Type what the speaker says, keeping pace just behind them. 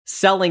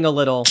Selling a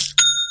little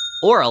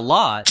or a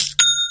lot,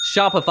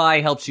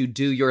 Shopify helps you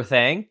do your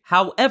thing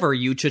however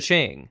you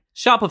cha-ching.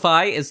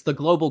 Shopify is the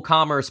global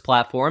commerce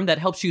platform that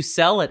helps you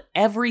sell at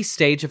every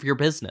stage of your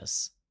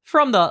business.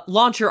 From the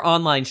launch your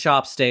online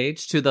shop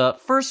stage to the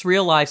first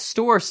real life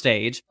store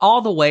stage,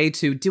 all the way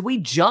to did we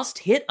just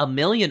hit 1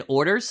 million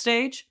orders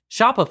stage?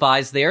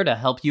 Shopify's there to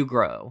help you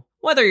grow.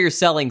 Whether you're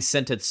selling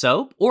scented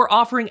soap or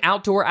offering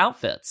outdoor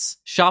outfits,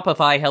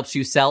 Shopify helps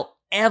you sell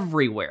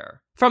everywhere.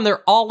 From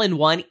their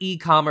all-in-one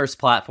e-commerce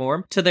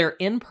platform to their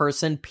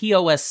in-person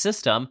POS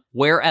system,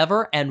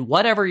 wherever and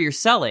whatever you're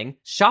selling,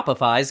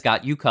 Shopify's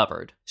got you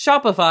covered.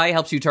 Shopify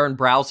helps you turn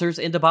browsers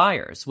into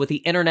buyers with the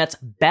internet's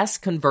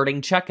best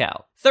converting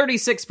checkout,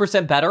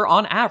 36% better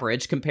on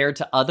average compared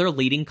to other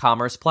leading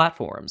commerce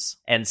platforms.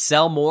 And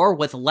sell more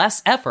with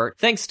less effort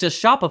thanks to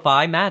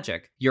Shopify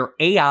Magic, your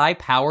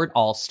AI-powered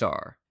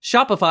all-star.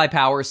 Shopify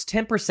powers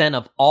 10%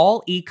 of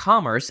all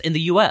e-commerce in the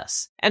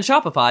US, and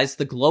Shopify's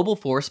the global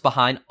force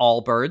behind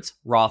Allbirds,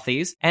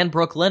 Rothy's, and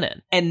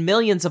Brooklinen, and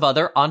millions of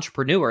other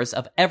entrepreneurs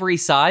of every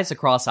size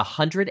across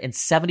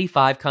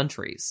 175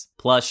 countries.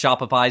 Plus,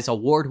 Shopify's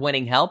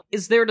award-winning help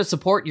is there to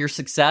support your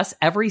success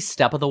every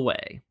step of the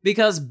way.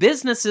 Because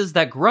businesses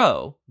that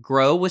grow,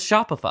 grow with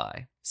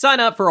Shopify. Sign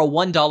up for a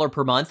 $1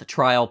 per month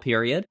trial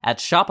period at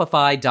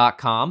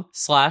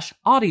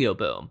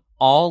shopify.com/audioboom,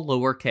 all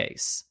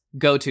lowercase.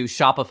 Go to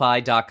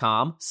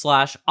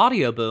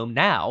shopify.com/audioboom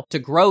now to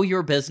grow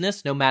your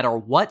business no matter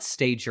what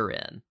stage you're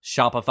in.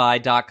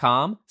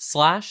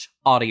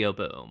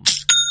 Shopify.com/audioboom.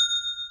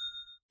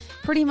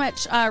 Pretty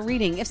much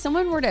reading. If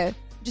someone were to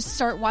just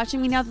start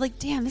watching me now, they're like,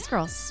 damn, this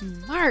girl's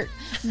smart.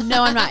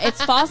 No, I'm not.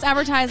 It's false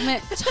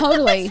advertisement.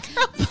 Totally.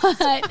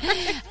 But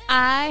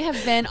I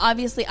have been,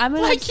 obviously, I'm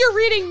going to... Like you're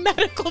reading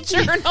medical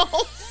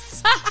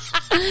journals.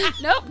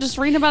 Nope, just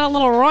reading about a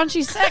little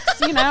raunchy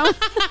sex, you know.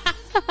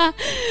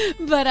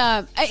 But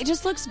it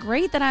just looks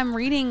great that I'm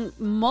reading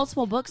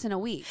multiple books in a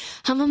week.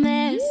 I'm a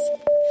mess.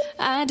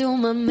 I do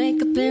my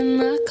makeup in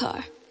the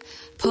car.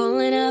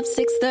 Pulling up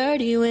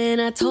 6:30 when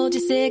I told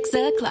you 6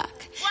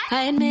 o'clock.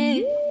 I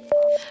admit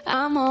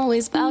I'm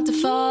always about to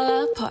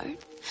fall apart,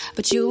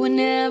 but you would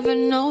never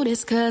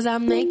notice 'cause I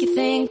make you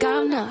think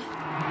I'm not.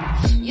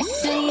 You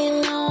say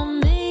you know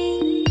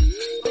me,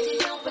 but you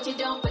don't, but you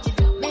don't, but you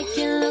don't. Make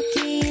it look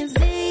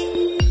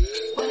easy,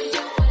 but it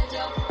don't.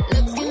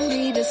 Looks can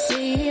be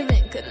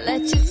deceiving, could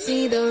let you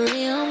see the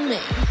real me.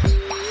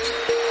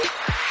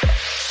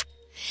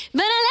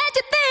 But I let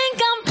you think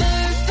I'm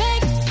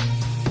perfect.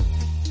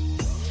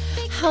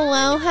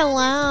 Hello,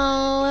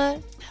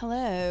 hello.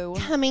 Hello.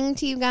 Coming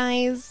to you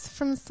guys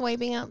from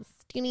Swiping Out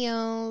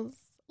Studios.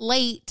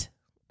 Late.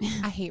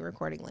 I hate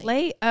recording late.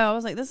 Late? Oh, I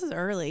was like, this is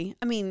early.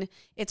 I mean,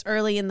 it's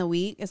early in the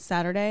week. It's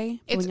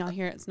Saturday. It's- when y'all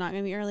hear it, it's not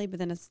going to be early, but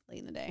then it's late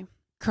in the day.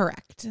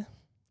 Correct.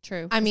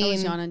 True. I mean- I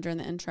was yawning during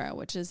the intro,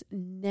 which is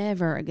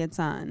never a good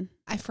sign.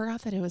 I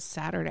forgot that it was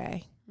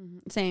Saturday.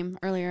 Same.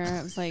 Earlier,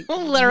 I was like,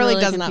 Literally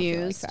really does not feel like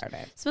confused.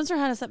 Saturday. Spencer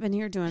had us up in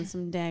here doing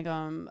some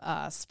daggum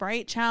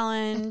Sprite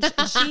challenge.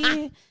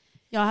 And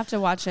y'all have to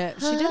watch it.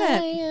 She did I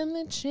it. am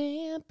the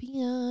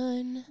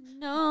champion.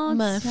 No,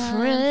 My it's time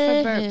for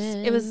burps.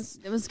 friends.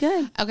 It was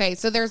good. Okay,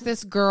 so there's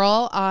this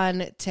girl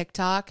on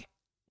TikTok,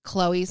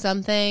 Chloe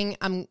something.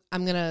 I'm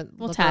gonna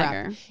We'll look tag her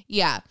up. her.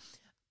 Yeah,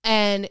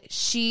 and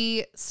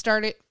she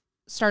started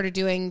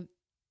doing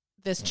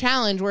this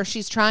challenge where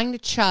she's trying to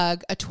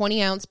chug a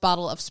 20-ounce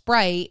bottle of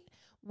Sprite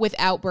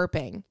without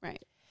burping.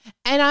 Right.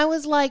 And I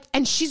was like,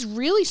 and she's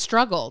really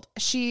struggled.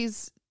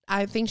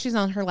 I think she's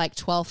on her like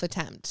 12th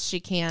attempt. She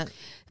can't.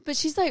 But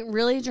she's like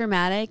really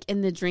dramatic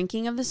in the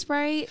drinking of the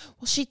Sprite.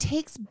 Well, she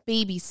takes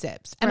baby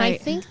sips. And I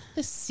Right. think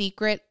the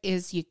secret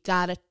is you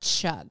gotta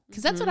chug.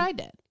 Because that's what I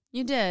did.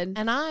 You did.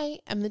 And I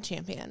am the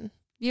champion.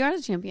 You are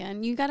a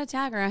champion. You got to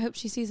tag her. I hope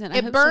she sees it. I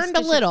It hope burned a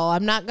she'll- little.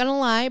 I'm not going to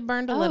lie. It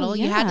burned a Oh, little.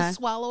 You had yeah. to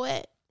swallow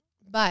it.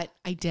 But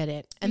I did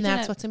it. And You did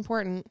that's it. what's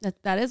important.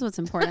 That is what's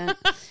important.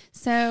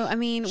 So, I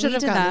mean, Should we have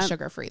did gotten that. the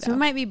sugar-free, So though. we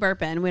might be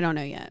burping. We don't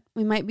know yet.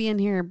 We might be in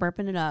here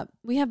burping it up.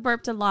 We have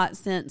burped a lot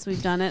since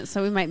we've done it,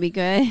 so we might be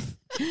good.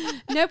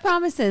 No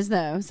promises,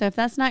 though. So if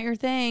that's not your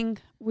thing,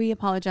 we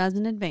apologize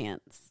in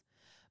advance.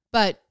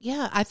 But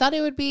yeah, I thought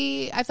it would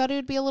be a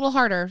little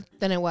harder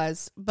than it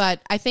was.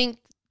 But I think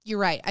you're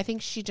right. I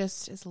think she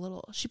just is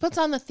she puts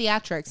on the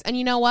theatrics. And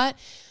you know what?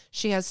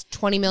 She has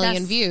 20 million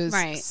That's views.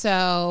 right.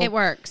 So It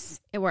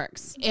works. It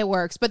works. it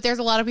works. But there's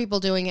a lot of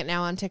people doing it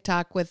now on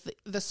TikTok with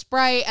the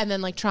Sprite and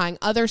then like trying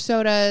other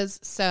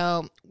sodas.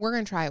 So we're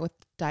going to try it with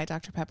Diet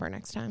Dr. Pepper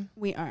next time.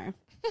 We are.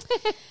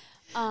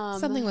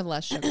 Something with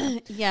less sugar.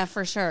 Yeah,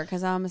 for sure.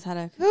 Because I almost had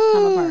to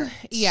come apart.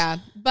 Yeah.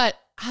 But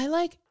I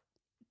like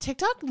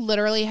TikTok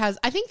literally has,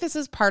 I think this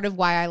is part of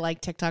why I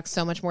like TikTok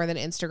so much more than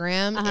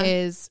Instagram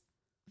is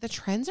the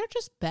trends are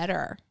just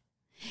better.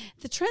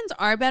 The trends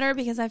are better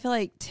because I feel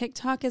like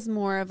TikTok is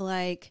more of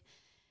like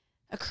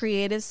a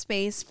creative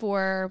space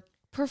for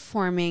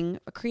performing,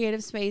 a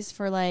creative space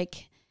for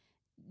like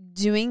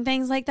doing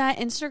things like that.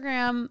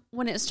 Instagram,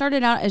 when it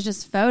started out as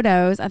just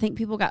photos, I think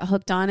people got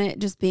hooked on it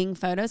just being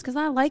photos because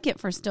I like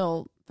it for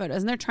still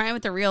photos, and they're trying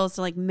with the reels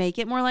to like make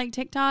it more like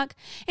TikTok.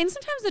 And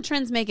sometimes the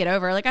trends make it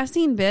over. Like I've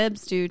seen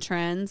Bibs do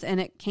trends, and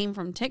it came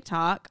from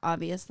TikTok,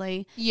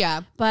 obviously.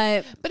 Yeah,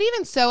 but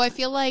even so, I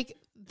feel like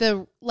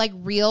the like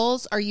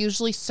reels are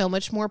usually so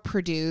much more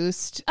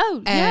produced.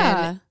 Oh,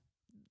 yeah.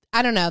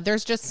 I don't know.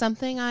 There's just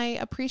something I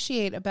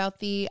appreciate about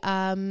the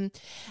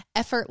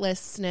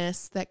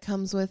effortlessness that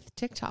comes with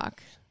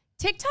TikTok.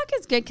 TikTok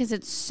is good because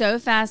it's so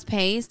fast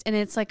paced and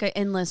it's like an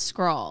endless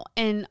scroll.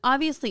 And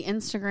obviously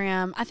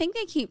Instagram, I think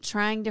they keep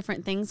trying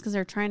different things because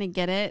they're trying to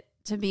get it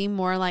to be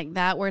more like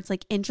that, where it's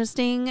like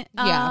interesting,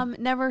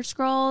 never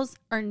scrolls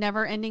or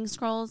never ending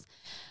scrolls.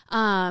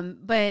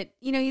 But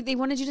you know, they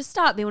wanted you to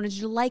stop. They wanted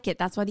you to like it.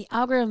 That's why the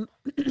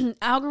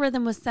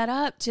algorithm was set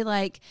up to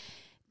like,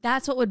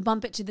 that's what would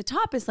bump it to the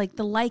top, is like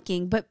the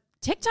liking. But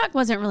TikTok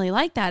wasn't really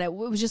like that. It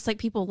was just like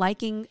people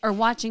liking or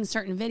watching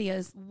certain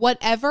videos.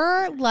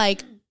 Whatever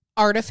like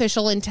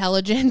artificial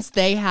intelligence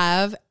they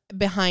have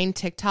behind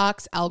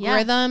TikTok's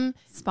algorithm.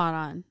 Spot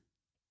on.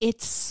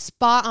 It's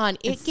spot on.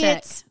 It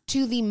gets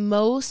to the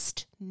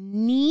most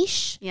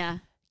niche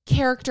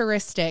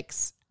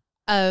characteristics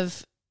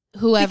of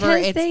whoever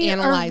because it's they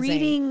analyzing. Are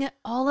reading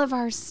all of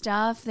our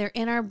stuff. They're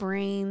in our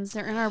brains.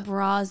 They're in our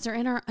bras. They're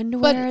in our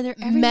underwear. But they're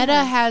everywhere.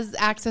 Meta has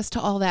access to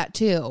all that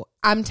too.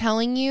 I'm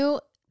telling you,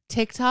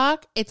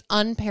 TikTok, it's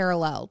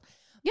unparalleled.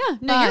 Yeah,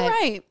 no, you're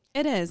right.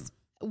 It is.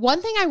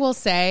 One thing I will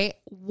say,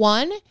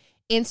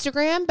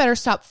 Instagram better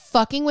stop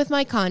fucking with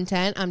my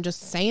content. I'm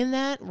just saying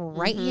that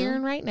right here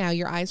and right now.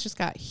 Your eyes just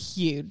got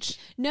huge.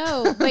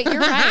 No, but you're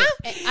right.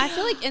 I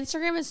feel like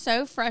Instagram is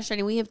so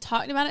frustrating. We have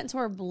talked about it until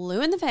we're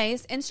blue in the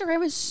face.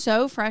 Instagram is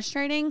so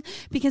frustrating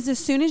because as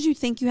soon as you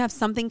think you have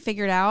something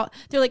figured out,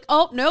 they're like,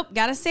 oh, nope,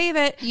 gotta save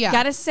it. Yeah.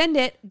 Gotta send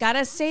it.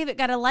 Gotta save it.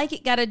 Gotta like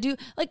it. Gotta do.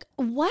 Like,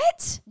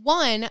 what?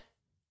 One,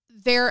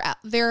 they're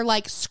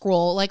like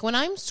scroll. Like when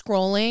I'm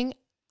scrolling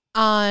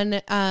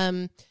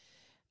on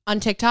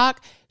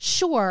TikTok,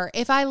 sure,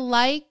 if I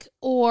like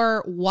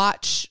or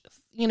watch,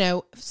 you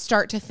know,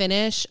 start to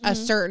finish a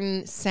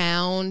certain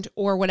sound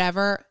or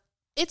whatever,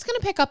 it's going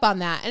to pick up on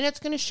that and it's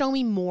going to show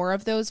me more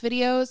of those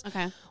videos.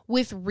 Okay.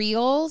 With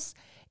Reels,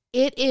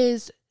 it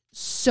is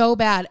so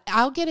bad.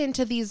 I'll get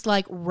into these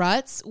like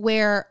ruts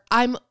where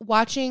I'm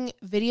watching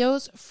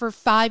videos for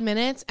 5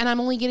 minutes and I'm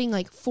only getting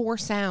like 4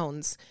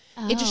 sounds.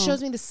 It just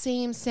shows me the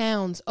same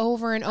sounds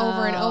over and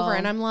over and over.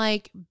 And I'm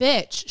like,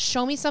 bitch,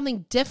 show me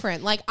something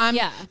different. Like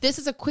this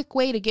is a quick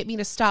way to get me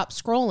to stop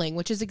scrolling,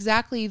 which is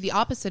exactly the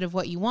opposite of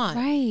what you want.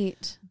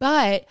 Right.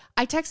 But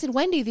I texted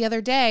Wendy the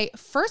other day.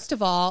 First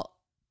of all,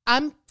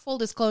 I'm full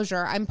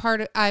disclosure. I'm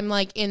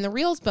like in the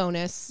Reels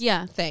bonus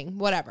thing,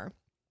 whatever,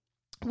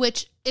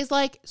 which is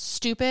like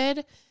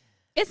stupid.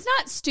 It's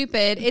not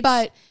stupid. It's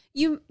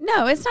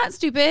it's not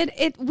stupid.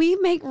 We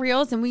make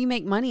reels and we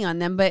make money on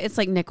them, but it's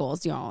like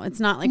nickels, y'all.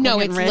 It's not like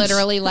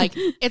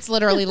it's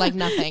literally like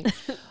nothing.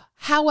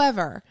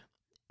 However,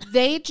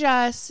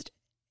 they're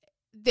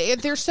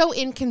so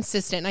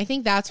inconsistent. I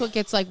think that's what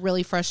gets like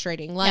really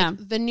frustrating. Like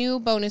the new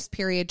bonus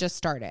period just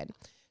started.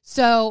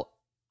 So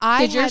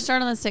did yours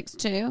start on the 6th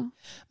too?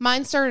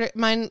 Mine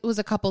was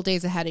a couple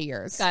days ahead of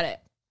yours. Got it.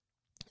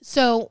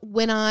 So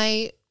when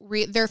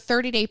they're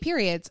 30-day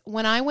periods,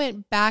 when I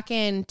went back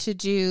in to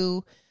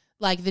do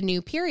like the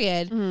new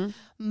period,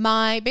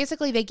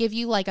 basically they give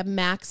you like a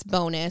max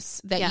bonus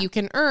that you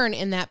can earn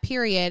in that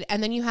period.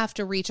 And then you have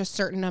to reach a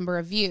certain number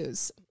of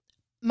views.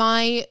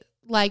 My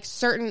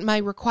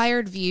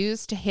required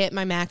views to hit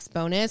my max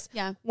bonus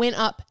went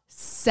up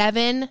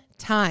 7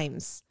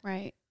 times.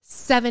 Right.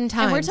 7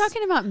 times. And we're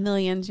talking about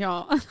millions,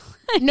 y'all.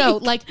 No,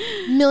 like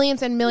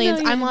millions and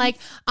millions. I'm like,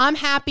 I'm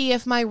happy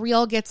if my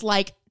reel gets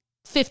like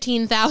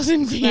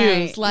 15,000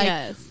 views.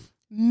 Right.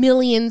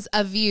 Millions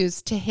of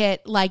views to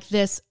hit like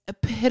this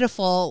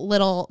pitiful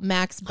little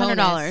max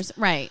bonus. $100.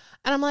 Right.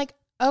 And I'm like,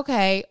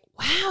 okay,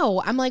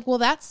 wow. I'm like, well,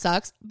 that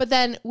sucks. But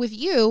then with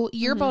you,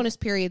 your bonus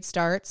period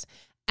starts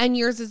and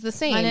yours is the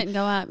same. Mine didn't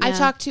go up. I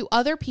talked to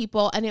other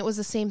people and it was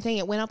the same thing.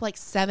 It went up like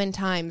 7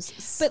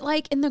 times. But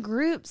like in the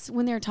groups,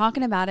 when they're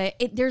talking about it,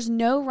 there's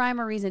no rhyme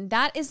or reason.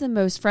 That is the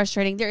most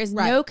frustrating. There is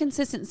no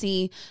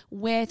consistency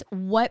with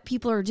what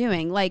people are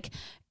doing. Like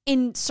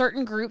in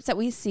certain groups that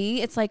we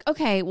see, it's like,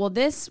 okay, well,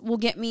 this will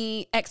get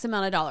me X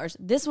amount of dollars.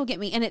 This will get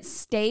me, and it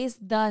stays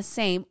the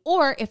same.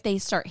 Or if they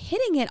start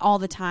hitting it all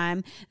the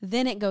time,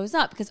 then it goes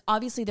up because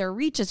obviously their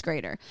reach is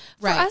greater.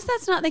 For us,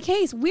 that's not the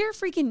case. We're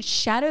freaking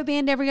shadow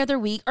banned every other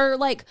week, or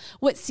like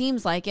what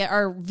seems like it.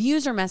 Our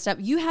views are messed up.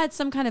 You had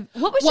some kind of,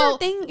 what was your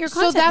thing, your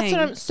content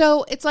thing?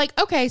 So it's like,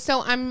 okay,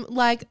 so I'm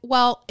like,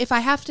 well, if I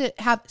have to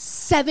have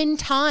 7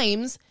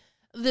 times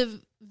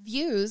the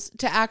views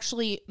to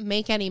actually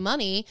make any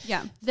money,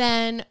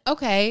 then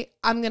okay,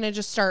 I'm gonna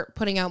just start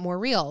putting out more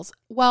reels.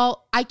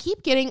 Well, I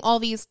keep getting all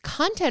these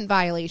content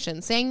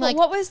violations saying like,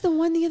 what was the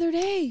one the other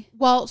day?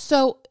 Well,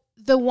 so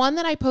the one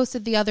that I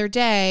posted the other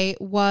day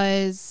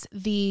was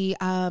the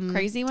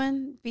crazy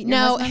one.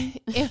 No,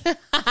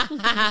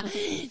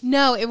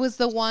 no, it was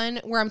the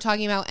one where I'm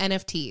talking about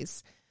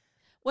NFTs.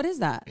 What is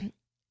that?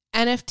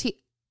 NFT,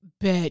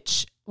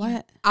 bitch.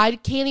 What? I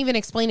can't even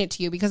explain it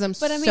to you because I'm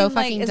But I mean, so like,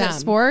 fucking is dumb. it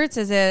sports?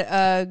 Is it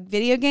a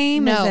video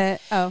game? No. Is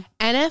it? Oh,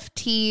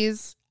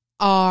 NFTs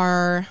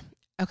are,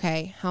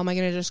 okay, how am I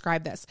going to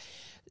describe this?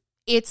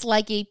 It's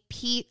like a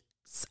piece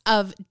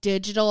of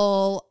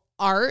digital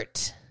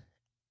art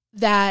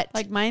that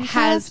like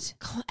Minecraft?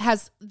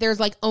 has there's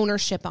like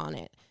ownership on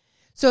it.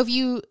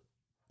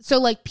 So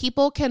like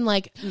people can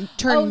like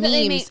turn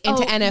memes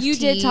into NFTs. You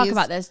did talk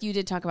about this. You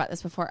did talk about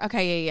this before.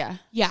 Okay, yeah.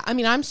 Yeah, I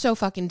mean, I'm so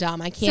fucking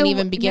dumb. I can't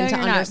even begin to you're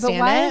not. understand But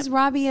why it. is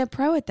Robbie a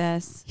pro at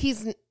this?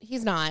 He's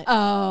not.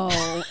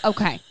 Oh,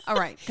 okay. All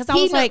right. Because I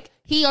He was like,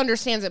 he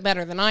understands it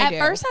better than I do. at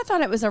first I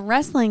thought it was a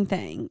wrestling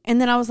thing. And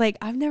then I was like,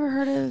 I've never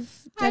heard of...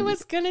 I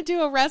was going to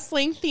do a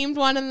wrestling themed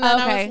one, and then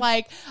I Okay. was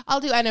like, I'll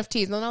do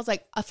NFTs. And then I was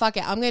like, fuck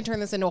it. I'm going to turn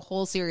this into a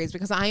whole series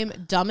because I am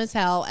dumb as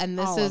hell. And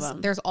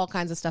there's all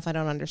kinds of stuff I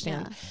don't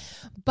understand.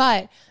 Yeah.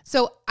 But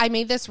so I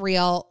made this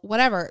reel,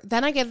 whatever.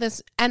 Then I get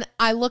this, and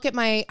I look at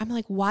I'm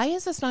like, why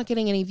is this not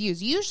getting any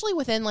views? Usually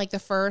within like the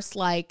first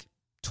like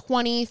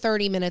 20,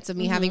 30 minutes of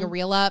me having a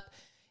reel up,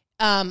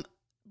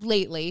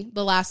 lately,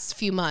 the last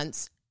few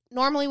months,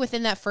 normally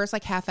within that first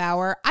like half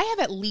hour, I have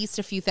at least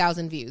a few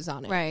thousand views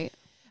on it. Right.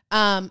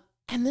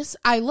 And this,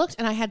 I looked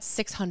and I had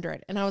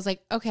 600, and I was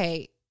like,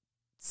 okay,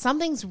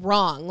 something's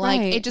wrong. Like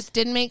Right. it just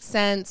didn't make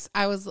sense.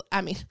 I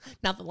mean,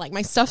 not that like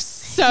my stuff's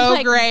so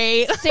Like,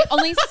 great.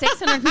 Only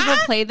 600 people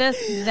play this.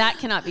 That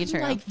cannot be true.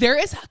 Like there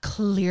is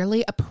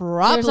clearly a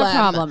problem. There's a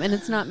problem, and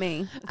it's not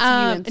me.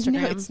 It's you,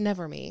 Instagram. No, it's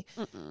never me.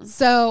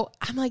 So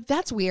I'm like,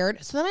 that's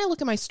weird. So then I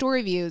look at my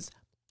story views.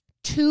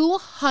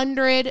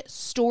 200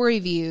 story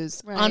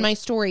views Right. on my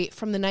story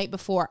from the night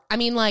before. I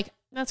mean, like,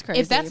 That's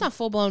crazy. if that's not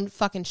full blown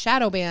fucking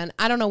shadow ban,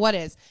 I don't know what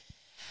is.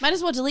 Might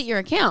as well delete your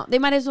account. They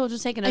might as well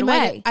just take it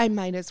away. I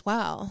might as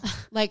well.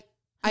 Like,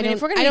 I mean,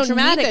 if we're I gonna don't be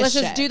dramatic, need this let's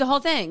just shit. do the whole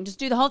thing. Just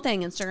do the whole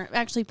thing. Instagram.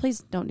 Actually, please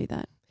don't do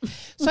that.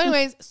 So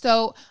anyways,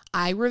 so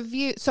I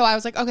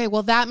was like, okay,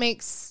 well that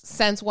makes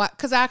sense.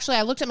 Because actually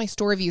I looked at my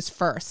story views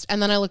first,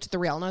 and then I looked at the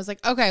reel, and I was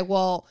like, okay,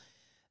 well,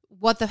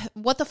 what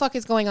the fuck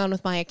is going on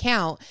with my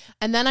account?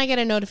 And then I get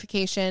a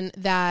notification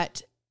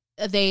that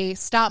they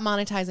stopped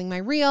monetizing my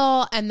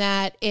reel and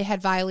that it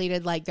had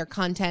violated like their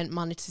content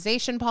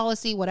monetization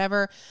policy,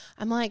 whatever.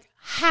 I'm like,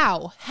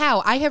 how?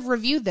 I have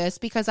reviewed this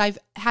because I've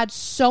had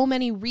so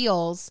many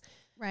reels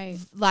Right.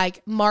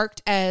 like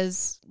marked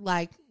as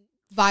like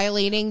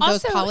violating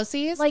those Also,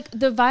 policies. Like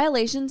the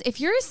violations, if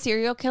you're a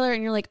serial killer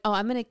and you're like, oh,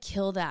 I'm going to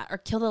kill that or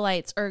kill the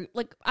lights, or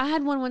like I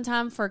had one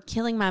time for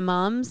killing my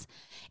mums.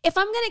 If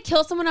I'm going to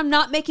kill someone, I'm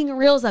not making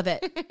reels of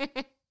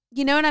it.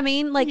 You know what I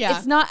mean? Like Yeah.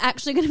 it's not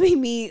actually going to be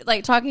me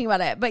like talking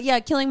about it. But yeah,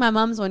 killing my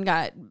mom's one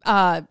got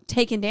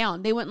taken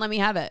down. They wouldn't let me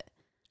have it.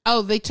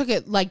 Oh, they took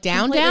it like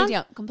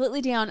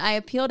Completely down. I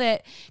appealed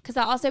it because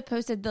I also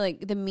posted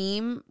the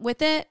meme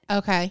with it,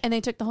 Okay. and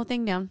they took the whole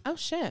thing down. Oh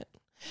shit.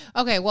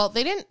 Okay, well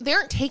they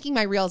aren't taking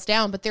my reels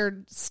down, but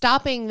they're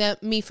stopping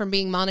me from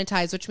being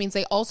monetized, which means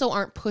they also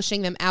aren't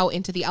pushing them out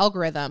into the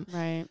algorithm.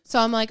 Right. So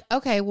I'm like,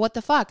 okay, what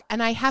the fuck?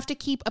 And I have to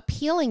keep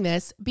appealing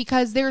this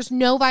because there's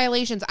no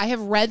violations. I have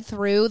read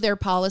through their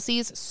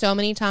policies so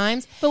many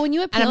times. But when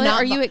you appeal I'm it,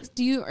 not are you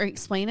do you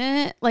explain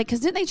it? Like, because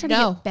didn't they try to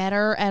No. get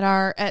better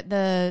at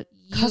the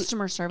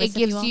customer service? It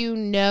gives you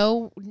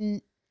no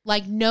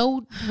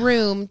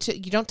room to,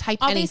 you don't type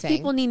all anything. these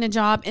people need a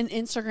job, and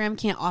Instagram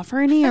can't offer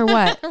any, or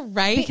what?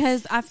 Right?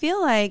 Because I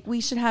feel like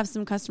we should have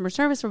some customer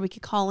service where we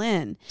could call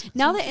in.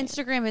 Now that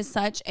Instagram is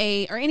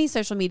or any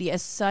social media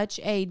is such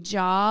a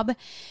job,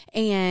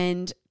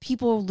 and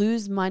people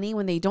lose money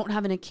when they don't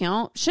have an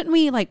account, shouldn't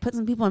we like put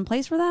some people in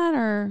place for that?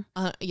 Or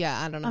yeah,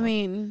 I don't know. I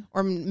mean,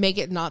 or make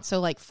it not so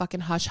like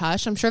fucking hush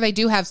hush. I'm sure they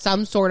do have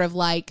some sort of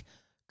like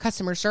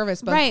customer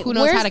service, but right? who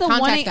knows Where's how to the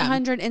contact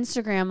them? 1-800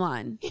 Instagram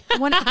line?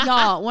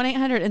 Y'all,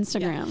 1-800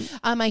 Instagram.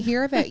 I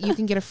hear of it. You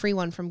can get a free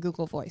one from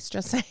Google Voice.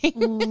 Just saying.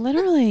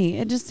 Literally,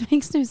 it just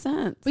makes no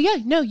sense. But yeah,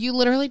 no, you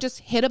literally just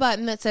hit a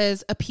button that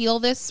says appeal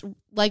this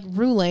like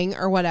ruling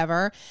or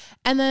whatever.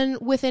 And then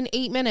within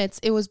 8 minutes,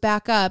 it was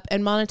back up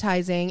and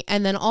monetizing.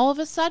 And then all of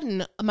a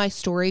sudden my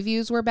story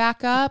views were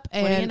back up.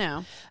 And What do you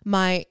know?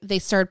 they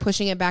started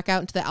pushing it back out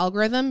into the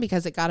algorithm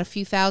because it got a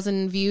few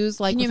thousand views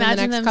like Can you within the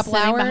imagine next them couple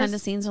sitting hours. behind the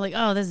scenes? They're like,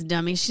 "Oh, this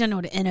dummy. She doesn't know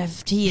what an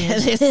NFT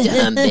is. This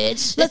dumb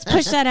bitch. Let's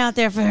push that out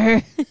there for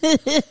her."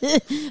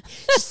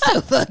 She's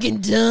so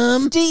fucking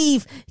dumb.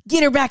 Steve,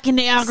 get her back in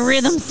the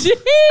algorithms.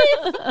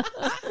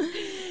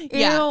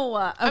 Yeah. Ew.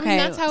 Okay, I mean,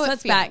 that's how so it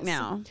it's back feels.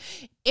 now.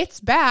 It's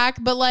back,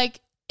 but like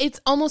it's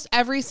almost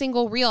every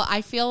single reel.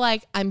 I feel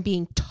like I'm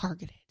being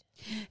targeted.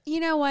 You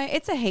know what?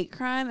 It's a hate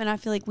crime, and I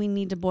feel like we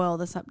need to boil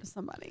this up to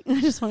somebody. I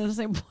just wanted to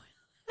say boil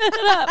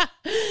it up.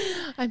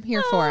 I'm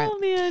here for it. Oh,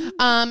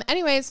 man.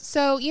 Anyways,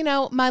 so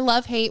my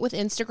love hate with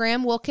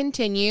Instagram will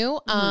continue.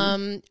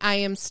 I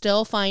am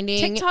still finding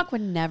TikTok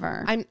would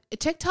never.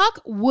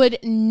 TikTok would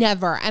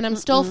never, and I'm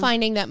still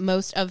finding that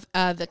most of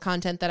the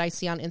content that I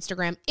see on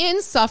Instagram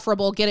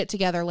insufferable. Get it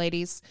together,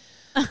 ladies.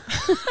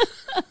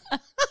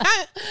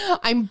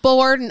 I'm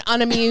bored and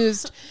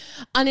unamused,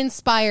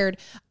 uninspired.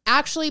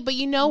 Actually, but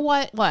you know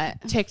what? What?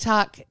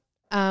 TikTok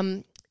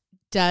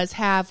does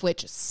have,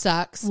 which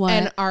sucks, What?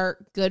 and our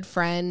good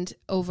friend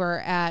over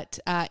at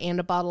And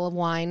a Bottle of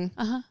Wine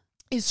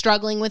is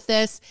struggling with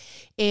this,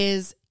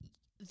 is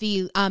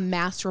the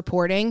mass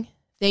reporting.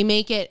 They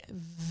make it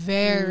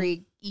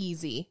very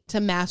easy to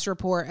mass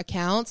report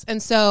accounts.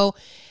 And so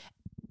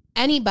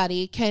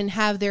anybody can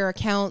have their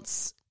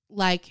accounts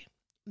like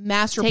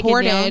mass Taken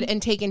reported down.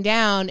 and taken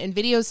down and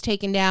videos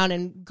taken down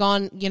and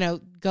gone,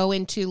 go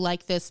into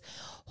like this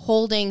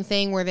holding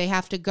thing where they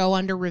have to go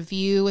under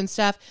review and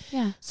stuff.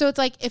 Yeah. So it's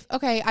like,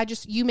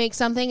 you make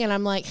something and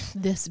I'm like,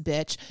 this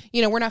bitch,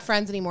 we're not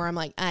friends anymore. I'm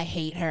like, I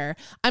hate her.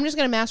 I'm just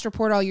going to mass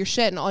report all your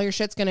shit and all your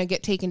shit's going to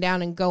get taken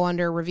down and go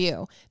under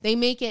review. They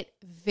make it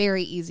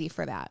very easy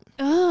for that.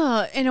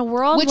 Oh, in a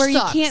world Which where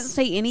sucks. you can't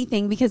say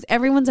anything because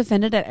everyone's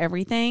offended at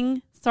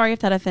everything. Sorry if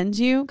that offends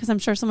you, because I'm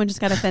sure someone just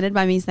got offended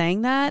by me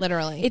saying that.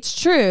 Literally. It's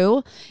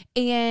true.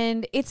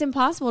 And it's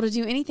impossible to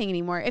do anything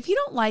anymore. If you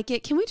don't like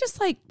it, can we just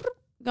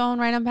go on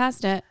right on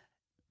past it?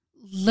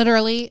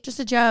 Literally. Just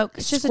a joke.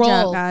 It's just a Scroll,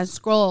 joke, guys.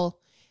 Scroll.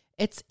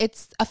 It's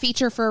a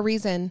feature for a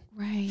reason.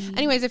 Right.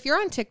 Anyways, if you're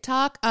on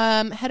TikTok,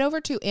 head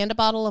over to And a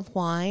Bottle of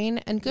Wine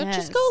and Yes.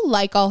 just go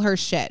like all her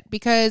shit,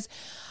 because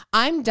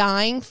I'm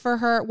dying for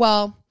her.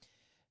 Well,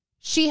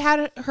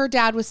 her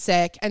dad was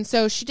sick, and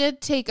so she did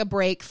take a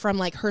break from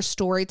like her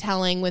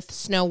storytelling with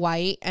Snow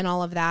White and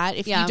all of that.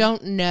 If you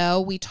don't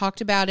know, we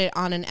talked about it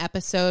on an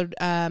episode.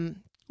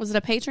 Was it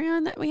a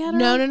Patreon that we had?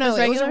 No. on?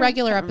 It was a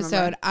regular Can't episode.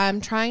 remember.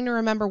 I'm trying to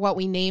remember what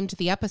we named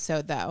the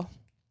episode though.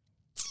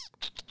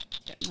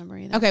 Can't remember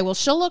either. Okay, well,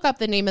 she'll look up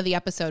the name of the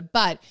episode,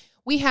 but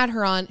we had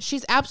her on.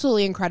 She's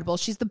absolutely incredible.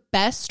 She's the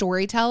best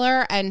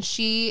storyteller, and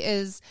she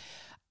is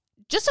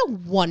just a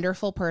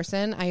wonderful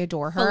person. I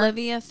adore her.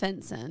 Olivia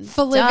Fenson.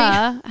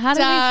 Olivia. Duh. How did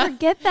Duh. we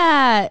forget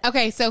that?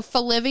 Okay, so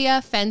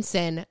Olivia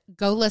Fenson,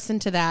 go listen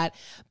to that.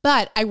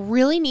 But I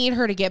really need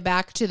her to get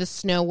back to the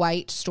Snow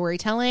White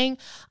storytelling.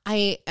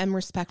 I am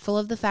respectful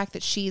of the fact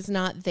that she's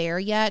not there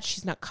yet.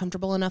 She's not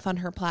comfortable enough on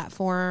her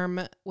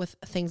platform with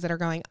things that are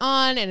going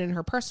on and in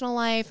her personal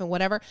life and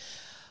whatever.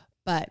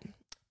 But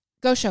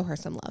go show her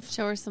some love.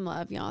 Show her some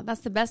love, y'all.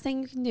 That's the best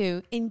thing you can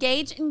do.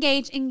 Engage.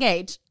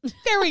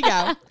 There we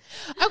go.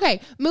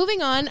 Okay,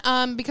 moving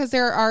on, because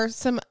there are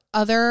some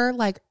other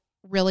like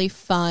really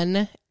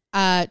fun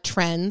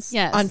trends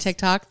Yes. on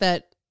TikTok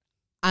that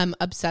I'm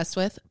obsessed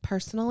with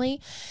personally.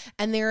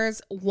 And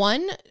there's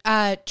one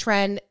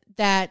trend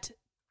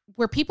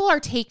where people are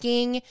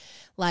taking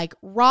like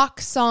rock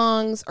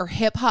songs or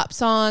hip hop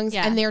songs,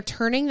 Yeah. and they're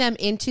turning them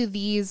into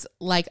these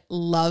like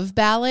love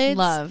ballads.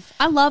 Love.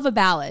 I love a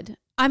ballad.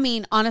 I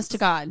mean, honest to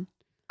God.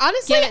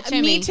 Honestly, Give it to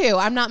me me. too.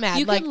 I'm not mad.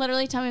 You like can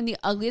literally tell me I'm the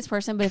ugliest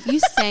person, but if you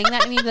sang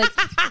that to me, you'd be like,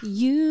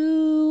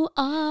 you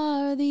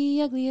are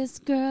the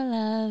ugliest girl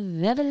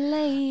I've ever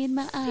laid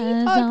my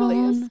eyes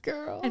on.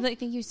 girl. I'd be like,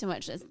 thank you so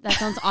much. That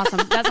sounds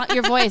awesome. That's not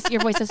your voice.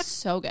 Your voice is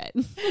so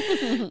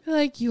good.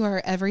 Like, you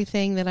are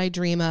everything that I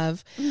dream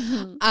of.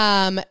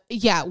 Mm-hmm.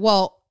 Yeah,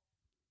 well,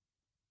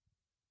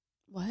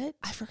 What?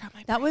 I forgot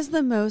my That was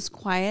the most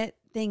quiet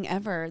thing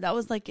ever. That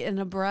was like an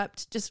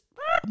abrupt, just,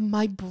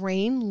 my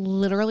brain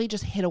literally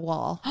just hit a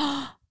wall.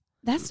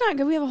 that's not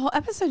good. We have a whole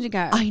episode to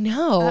go. I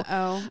know.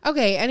 Uh-oh.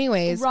 Okay,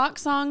 anyways. Rock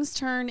songs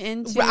turn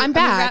into, I'm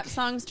back. rap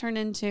songs turn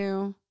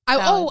into I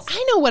ballads.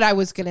 know what I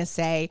was going to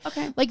say.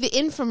 Okay. Like the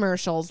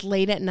infomercials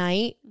late at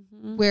night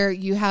Mm-hmm. where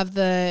you have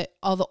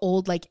all the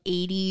old like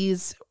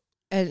 80s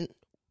and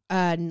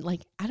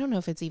like, I don't know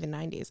if it's even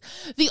 90s.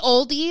 The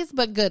oldies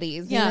but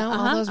goodies, Yeah, you know,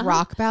 all those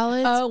rock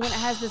ballads. Oh, when it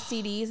has the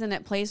CDs and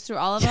it plays through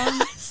all of them.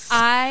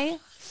 I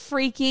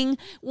freaking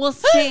will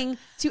sing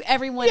to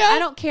everyone. Yeah. I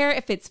don't care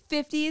if it's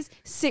 50s,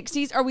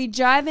 60s. Are we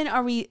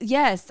jiving?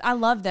 Yes, I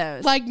love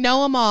those. Like,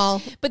 know them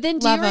all. But then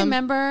do love you 'em.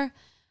 remember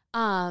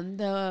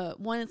the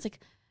one that's like,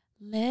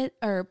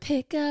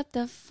 pick up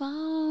the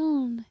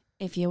phone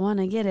if you want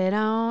to get it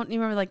on. You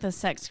remember like the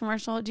sex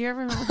commercial? Do you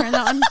ever remember hearing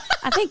that one?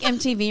 I think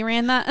MTV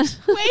ran that.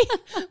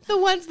 Wait, the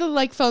ones, the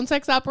like phone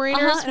sex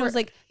operators. And it was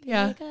like,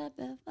 yeah. pick up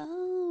the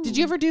phone. Did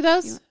you ever do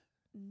those?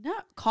 No,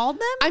 called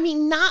them? I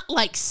mean, not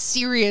like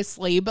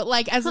seriously, but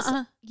like as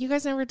you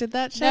guys never did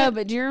that shit? No,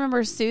 but do you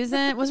remember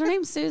Susan? Was her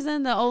name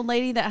Susan, the old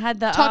lady that had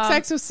the Talk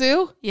sex with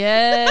Sue?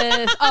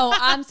 Yes. Oh,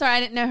 I'm sorry, I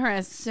didn't know her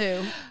as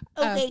Sue.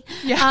 Okay.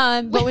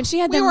 Yeah. But when she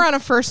had We them, were on a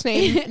first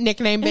name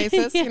nickname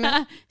basis. yeah, You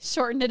know?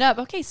 shortened it up.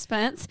 Okay,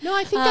 Spence. No,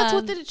 I think that's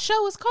what the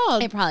show was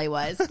called. It probably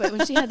was. But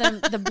when she had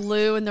the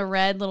blue and the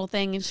red little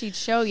thing, and she'd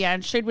show you,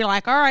 and she'd be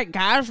like, "All right,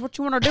 guys, what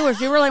you want to do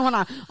is you really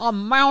want to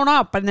mount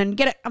up and then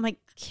get it." I'm like,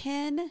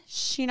 can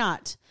she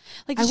not?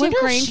 Like, I does she have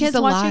wonder if she's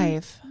grandkids watching?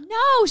 alive.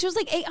 No, she was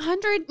like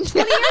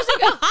 820 years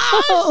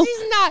ago.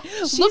 She's not.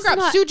 Look her up.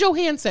 not. Sue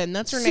Johansson.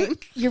 That's her name.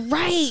 You're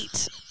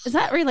right. Is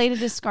that related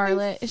to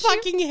Scarlett? Is she?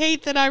 Fucking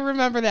hate that I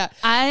remember that.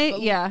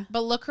 Yeah.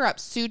 But look her up.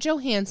 Sue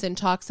Johansson,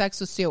 Talk Sex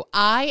with Sue.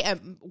 I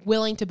am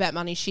willing to bet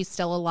money she's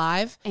still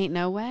alive. Ain't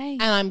no way.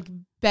 And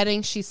I'm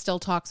betting she still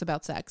talks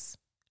about sex.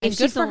 And If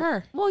good she's for al-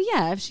 her. Well,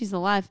 yeah, if she's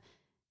alive.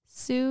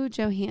 Sue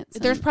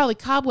Johansson. There's probably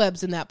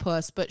cobwebs in that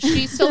puss, but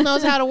she still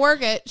knows how to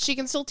work it. She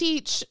can still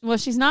teach. Well,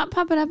 she's not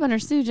popping up under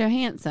Sue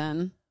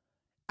Johansson.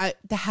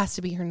 that has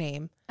to be her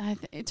name.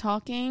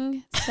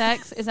 Talking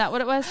sex. Is that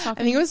what it was? I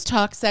think it was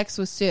Talk Sex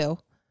with Sue.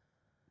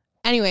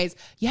 Anyways,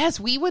 yes,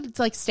 we would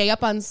like stay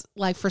up on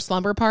like for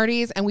slumber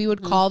parties, and we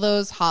would call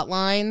those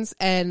hotlines,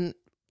 and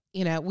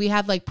you know, we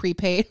had like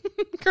prepaid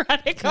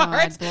credit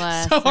cards,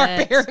 so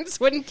our parents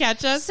wouldn't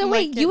catch us. So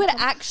wait, you would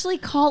actually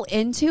call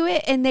into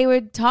it, and they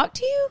would talk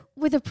to you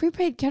with a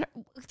prepaid.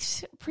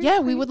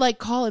 Yeah, we would like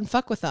call and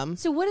fuck with them.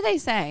 So what do they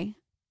say?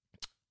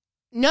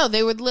 No,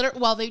 they would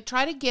literally. Well, they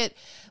try to get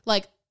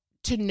like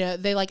to know.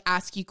 They like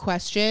ask you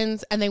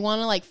questions, and they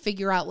want to like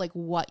figure out like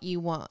what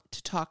you want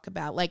to talk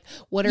about. Like,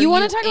 what are you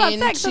want to talk about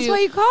sex? That's why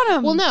you called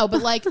them. Well, no,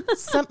 but like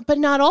but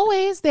not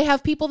always. They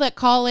have people that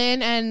call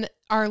in and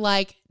are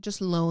like just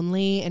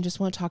lonely and just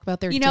want to talk about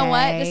their day. You know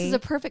what? This is a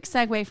perfect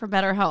segue for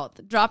Better Health.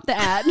 Drop the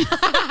ad.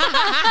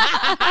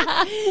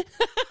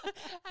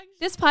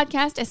 This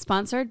podcast is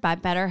sponsored by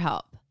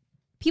BetterHelp.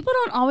 People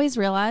don't always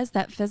realize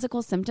that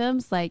physical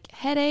symptoms like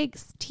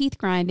headaches, teeth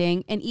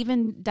grinding, and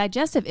even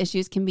digestive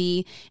issues can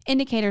be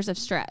indicators of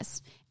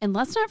stress. And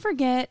let's not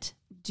forget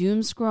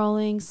doom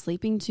scrolling,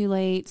 sleeping too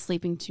late,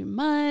 sleeping too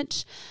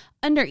much,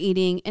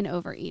 undereating, and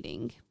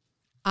overeating.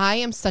 I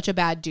am such a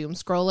bad doom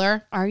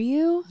scroller. Are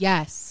you?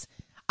 Yes.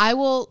 I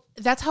will.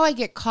 That's how I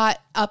get caught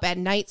up at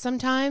night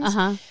sometimes.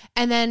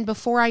 And then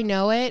before I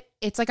know it,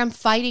 it's like I'm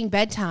fighting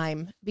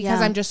bedtime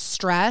because I'm just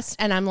stressed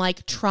and I'm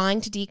like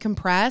trying to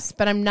decompress,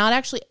 but I'm not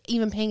actually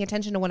even paying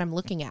attention to what I'm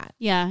looking at.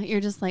 Yeah.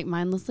 You're just like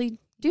mindlessly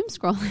doom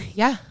scrolling.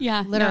 Yeah.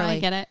 Yeah. Literally. No, I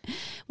get it.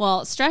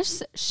 Well,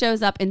 stress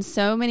shows up in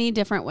so many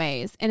different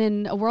ways. And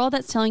in a world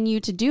that's telling you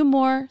to do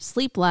more,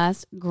 sleep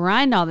less,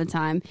 grind all the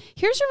time,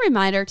 here's your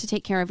reminder to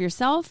take care of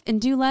yourself and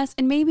do less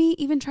and maybe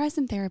even try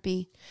some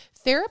therapy.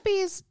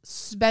 Therapy's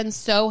been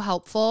so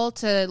helpful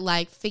to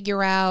like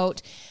figure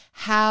out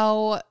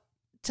how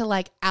to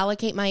like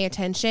allocate my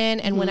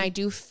attention. And when I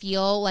do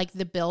feel like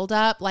the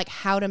buildup, like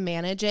how to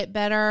manage it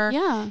better.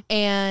 Yeah.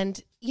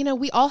 And, you know,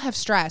 we all have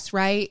stress,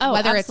 right? Oh,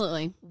 whether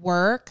absolutely. It's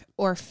work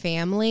or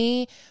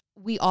family,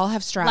 we all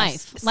have stress.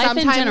 Life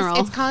Sometimes in general.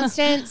 It's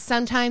constant.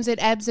 Sometimes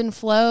it ebbs and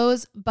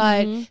flows.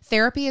 But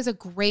therapy is a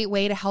great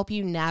way to help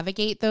you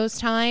navigate those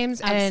times.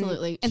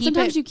 Absolutely. And keep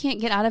sometimes it- you can't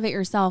get out of it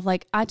yourself.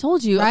 Like I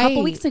told you a Right.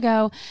 couple weeks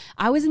ago,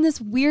 I was in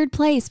this weird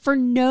place for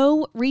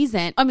no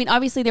reason. I mean,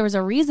 obviously there was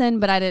a reason,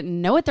 but I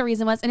didn't know what the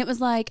reason was. And it was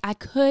like I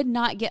could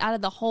not get out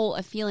of the hole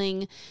of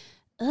feeling,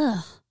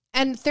 ugh.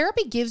 And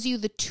therapy gives you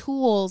the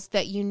tools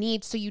that you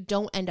need so you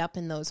don't end up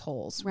in those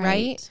holes,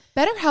 right?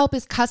 BetterHelp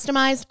is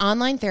customized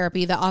online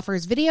therapy that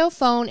offers video,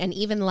 phone, and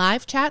even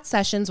live chat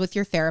sessions with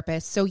your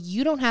therapist, so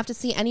you don't have to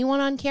see anyone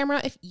on camera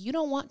if you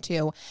don't want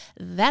to.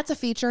 That's a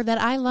feature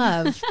that I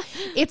love.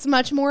 It's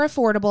much more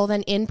affordable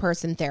than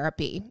in-person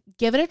therapy.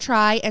 Give it a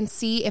try and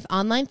see if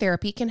online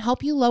therapy can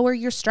help you lower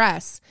your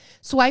stress.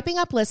 Swiping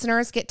Up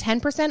listeners get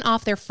 10%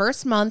 off their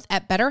first month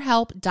at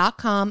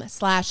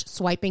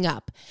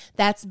betterhelp.com/swipingup.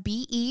 That's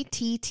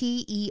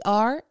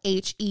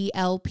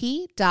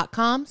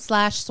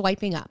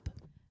BetterHelp.com/swipingup.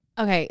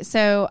 Okay,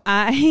 so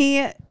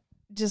I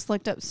just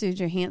looked up Sue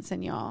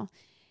Johansson, y'all.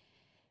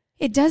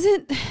 It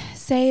doesn't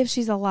say if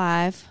she's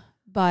alive,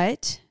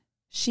 but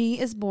she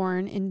is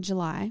born in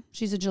July.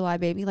 She's a July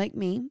baby like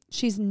me.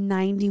 She's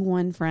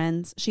 91,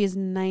 friends. She is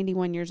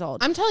 91 years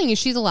old. I'm telling you,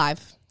 she's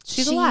alive.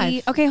 She's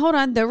alive. Okay, hold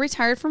on. Though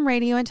retired from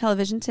radio and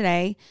television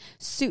today,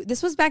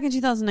 this was back in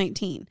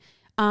 2019.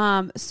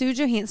 Sue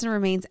Johansson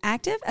remains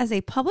active as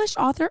a published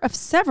author of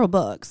several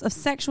books of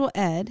sexual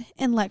ed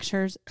and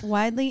lectures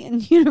widely in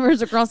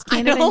universe across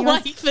Canada. I don't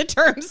and US. like the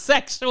term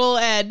sexual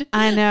ed.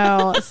 I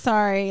know.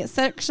 Sorry.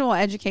 Sexual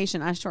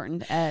education. I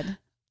shortened ed.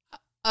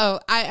 Oh,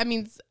 I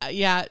mean,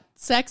 yeah,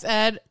 sex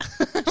ed.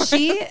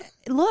 She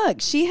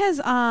has,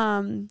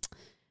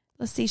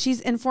 let's see,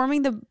 she's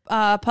informing the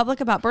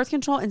public about birth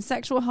control and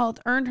sexual health,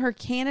 earned her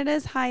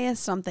Canada's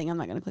highest something. I'm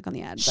not going to click on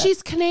the ad. But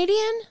She's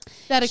Canadian?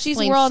 That explains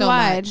she's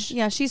worldwide. so much.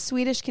 Yeah, she's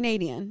Swedish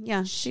Canadian.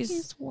 Yeah,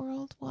 she's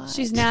worldwide.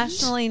 She's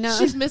nationally known.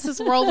 She's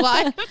Mrs.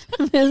 Worldwide.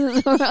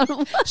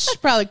 She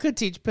probably could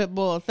teach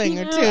Pitbull a thing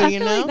or two, I you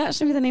feel know? like that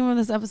should be the name of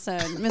this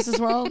episode, Mrs.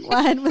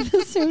 Worldwide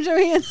with Sue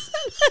Johansson.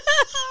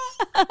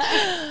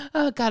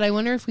 Oh, God, I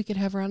wonder if we could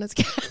have her on as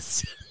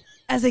guest.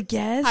 As a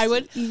guest, I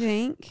would. You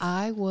think?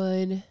 I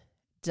would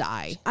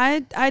die.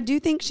 I do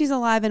think she's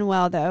alive and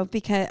well, though,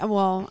 because,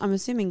 well, I'm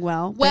assuming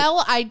well.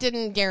 Well, I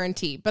didn't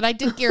guarantee, but I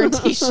did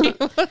guarantee she.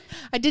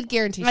 I did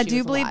guarantee. I she do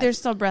was believe alive. there's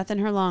still breath in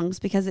her lungs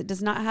because it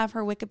does not have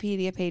her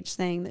Wikipedia page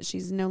saying that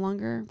she's no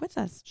longer with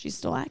us. She's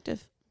still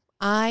active.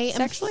 I am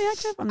Sexually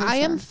active? I'm not I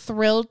am sure.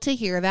 thrilled to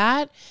hear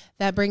that.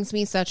 That brings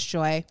me such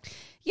joy.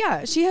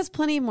 Yeah, she has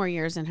plenty more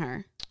years in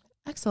her.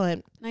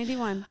 Excellent.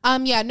 91.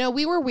 Yeah, no,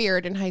 we were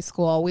weird in high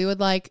school. We would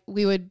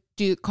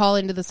call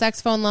into the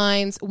sex phone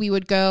lines. We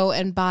would go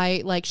and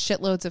buy like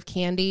shitloads of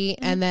candy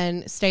and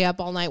then stay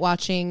up all night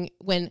watching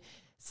when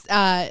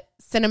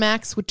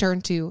Cinemax would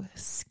turn to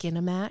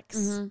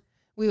Skinemax.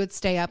 We would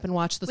stay up and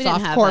watch the We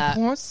didn't have softcore that.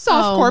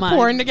 softcore my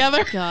porn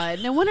together. God,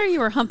 no wonder you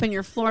were humping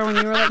your floor when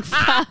you were like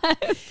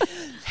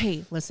 5.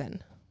 Hey,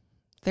 listen.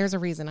 There's a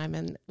reason I'm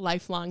in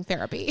lifelong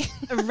therapy.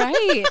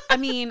 Right. I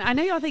mean, I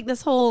know y'all think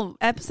this whole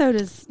episode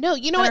is No,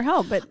 you know what?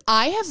 help, but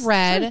I have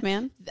read, truth,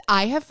 man.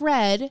 I have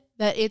read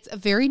that it's a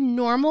very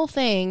normal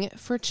thing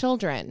for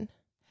children.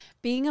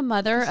 Being a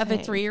mother of a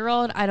saying.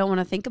 3-year-old, I don't want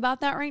to think about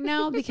that right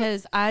now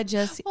because I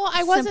just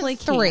I wasn't simply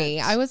 3.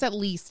 can't. I was at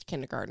least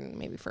kindergarten,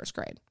 maybe first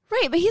grade.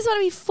 Right, but he's going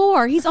to be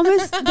 4. He's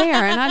almost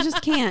there, and I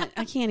just can't.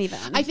 I can't even.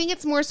 I think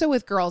it's more so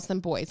with girls than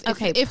boys.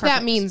 Okay, if that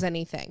perfect. means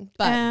anything.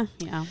 But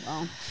yeah,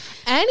 well.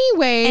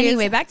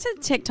 anyway, Back to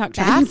TikTok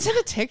back trends. to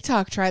the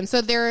TikTok trend.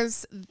 So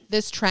there's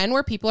this trend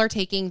where people are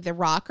taking the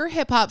rock or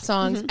hip hop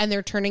songs and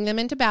they're turning them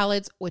into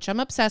ballads, which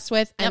I'm obsessed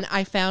with. And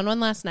I found one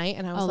last night,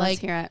 and I was Let's like,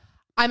 hear it.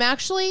 I'm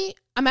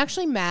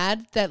actually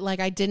mad that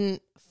like I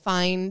didn't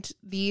find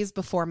these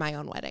before my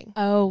own wedding.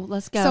 Oh,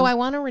 let's go. So I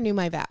want to renew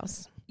my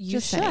vows. You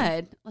Just should.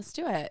 saying. Let's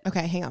do it.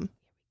 Okay, hang on.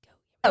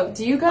 Oh,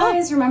 do you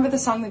guys remember the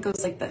song that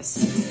goes like this?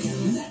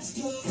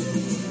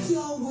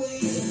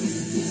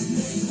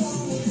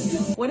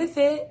 What if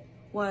it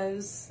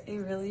was a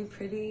really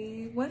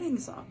pretty wedding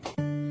song?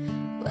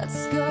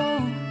 Let's go,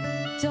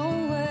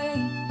 don't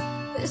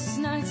wait. This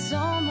night's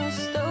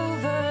almost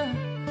over.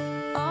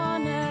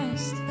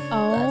 Honest,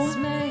 let's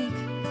make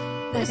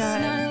this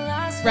God. night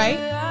last Right?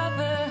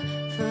 forever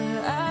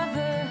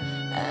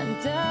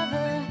and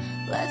ever.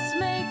 Let's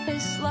make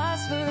this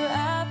last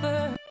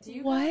forever.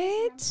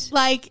 What?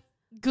 Like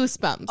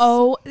goosebumps.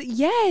 Oh,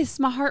 yes.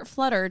 My heart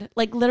fluttered.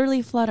 Like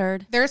literally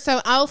fluttered. There's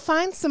some. I'll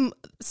find some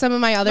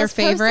of my other Let's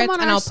post them favorites on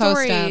and our I'll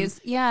post them.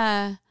 stories.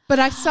 Yeah. But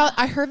I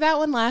heard that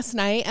one last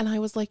night and I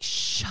was like,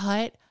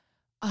 shut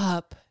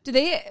up. Do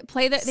they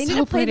play that? They So need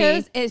to play pretty.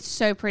 those. It's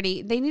so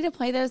pretty. They need to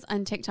play those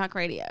on TikTok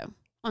radio,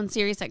 on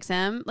Sirius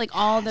XM. Like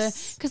all the,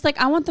 because like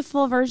I want the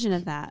full version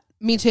of that.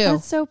 Me too.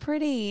 That's so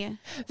pretty.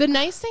 The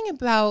nice thing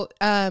about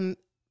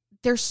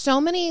there's so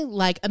many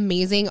like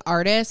amazing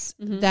artists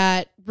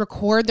that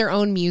record their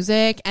own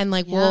music and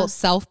like will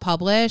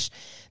self-publish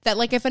that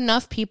like if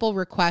enough people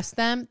request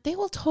them, they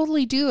will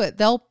totally do it.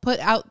 They'll put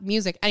out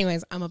music.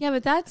 Anyways, Yeah,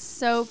 but that's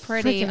so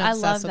pretty. Freaking I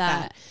obsessed love with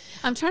that. that.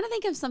 I'm trying to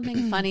think of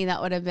something funny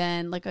that would have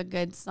been like a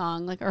good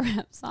song, like a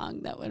rap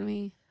song that would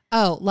be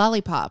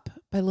Lollipop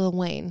by Lil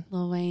Wayne.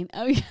 Lil Wayne.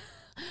 Oh yeah.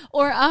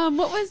 Or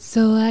what was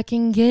So I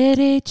can get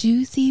it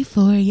juicy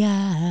for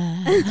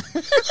ya.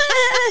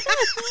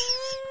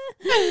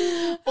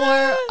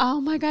 or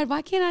oh my god,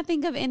 why can't I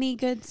think of any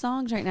good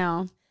songs right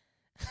now?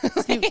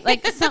 Snoop,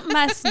 like something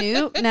by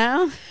Snoop,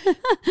 no?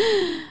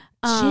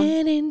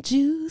 Gin and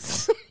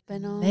juice.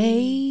 Been on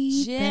Lay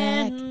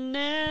gin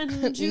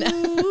and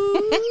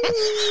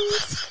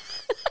juice.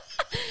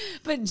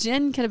 But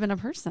Jen could have been a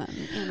person,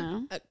 you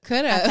know.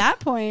 Could At have. that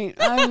point,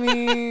 I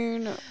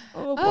mean,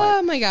 oh boy.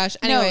 Oh my gosh.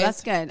 No, Anyways,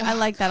 that's good. I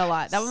like that a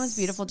lot. That one was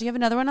beautiful. Do you have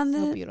another one on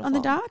So the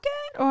beautiful. docket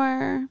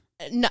or?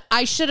 No,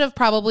 I should have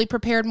probably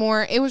prepared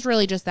more. It was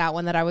really just that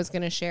one that I was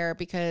going to share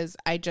because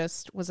I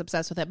just was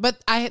obsessed with it. But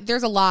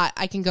there's a lot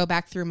I can go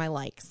back through my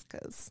likes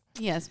because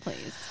Yes,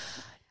 please.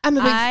 I'm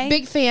a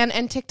big fan,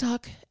 and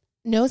TikTok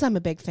knows I'm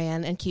a big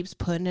fan and keeps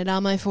putting it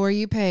on my For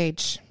You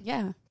page.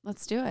 Yeah,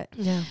 let's do it.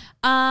 Yeah.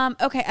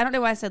 Okay, I don't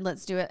know why I said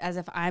let's do it as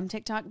if I'm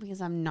TikTok because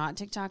I'm not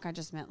TikTok. I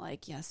just meant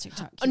like yes,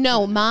 TikTok. keep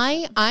No,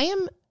 doing it. I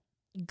am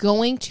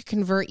going to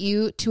convert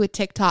you to a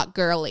TikTok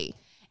girly.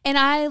 And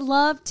I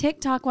love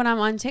TikTok when I'm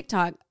on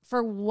TikTok.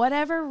 For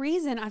whatever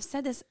reason, I've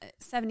said this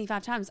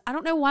 75 times. I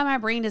don't know why my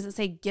brain doesn't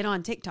say get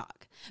on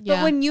TikTok. Yeah.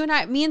 But when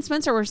me and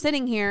Spencer were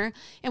sitting here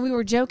and we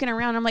were joking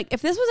around, I'm like,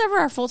 if this was ever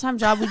our full-time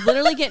job, we'd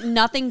literally get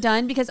nothing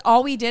done because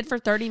all we did for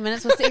 30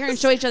 minutes was sit here and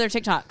show each other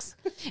TikToks.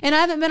 And I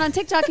haven't been on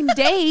TikTok in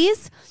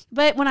days,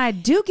 but when I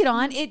do get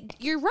on,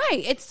 you're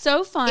right. It's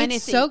so fun.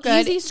 It's so an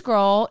good. easy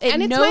scroll.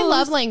 And it's my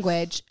love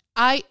language.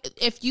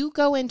 If you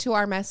go into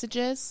our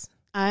messages,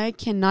 I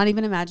cannot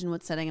even imagine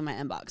what's sitting in my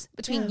inbox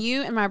between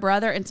you and my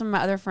brother and some of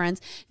my other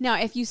friends. Now,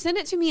 if you send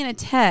it to me in a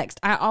text,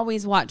 I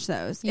always watch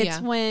those. Yeah.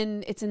 It's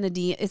when it's in the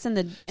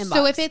inbox.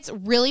 so if it's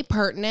really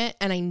pertinent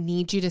and I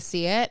need you to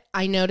see it,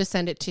 I know to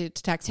send it to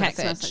text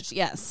message.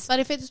 yes. But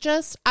if it's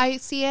just I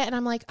see it and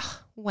I'm like, oh,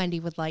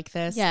 Wendy would like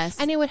this, Yes.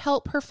 and it would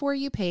help her For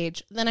You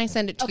page, then I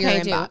send it to your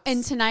inbox.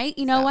 And tonight,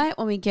 you know what?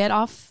 When we get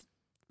off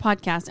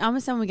podcast, I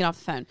almost said when we get off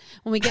the phone.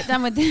 When we get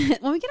done with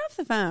when we get off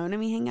the phone and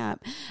we hang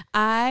up,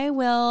 I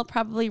will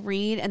probably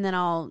read and then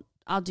I'll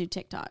do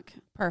TikTok.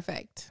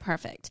 Perfect.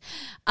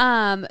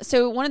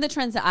 So one of the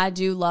trends that I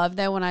do love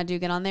though when I do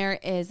get on there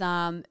is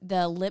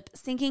the lip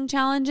syncing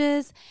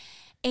challenges.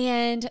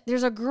 And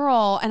there's a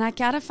girl, and I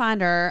gotta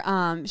find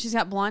her. She's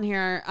got blonde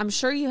hair. I'm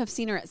sure you have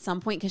seen her at some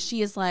point because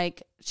she has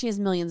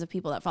millions of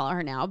people that follow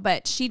her now.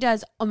 But she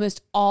does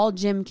almost all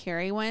Jim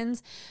Carrey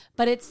ones.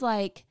 But it's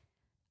like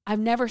I've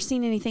never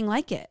seen anything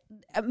like it.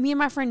 Me and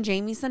my friend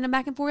Jamie send them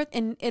back and forth,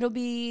 and it'll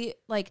be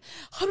like,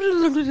 I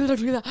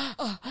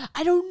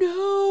don't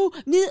know.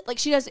 Like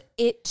she does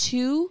it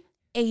to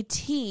a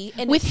T.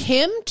 And With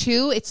him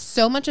too, it's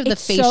so much of the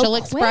It's so facial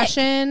quick.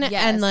 expression Yes.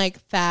 and like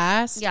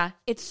fast. yeah,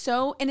 it's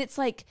so, and it's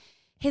like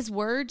his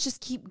words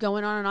just keep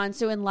going on and on.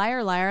 So in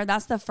Liar Liar,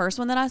 that's the first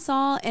one that I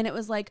saw, and it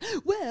was like,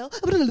 well,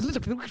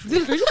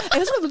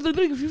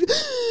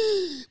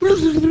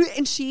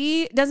 and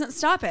she doesn't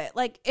stop it.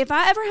 Like, if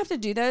I ever have to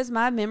do those,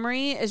 my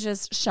memory is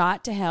just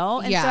shot to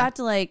hell, and so I have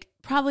to like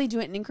probably do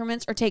it in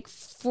increments or take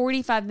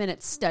 45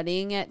 minutes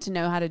studying it to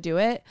know how to do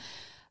it.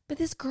 But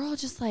this girl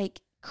just like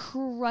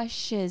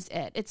crushes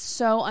it. It's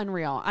so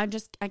unreal. I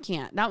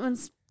can't.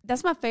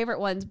 That's my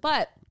favorite ones,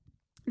 but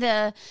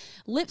the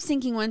lip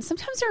syncing ones,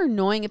 sometimes they're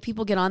annoying if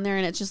people get on there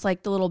and it's just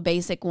like the little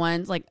basic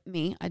ones. Like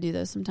me, I do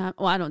those sometimes.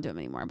 Well, I don't do them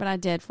anymore, but I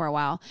did for a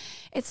while.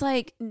 It's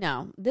like,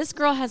 no, this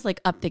girl has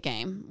like upped the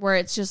game where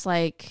it's just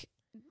like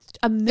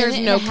a minute. There's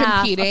no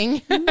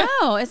competing.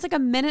 No, it's like a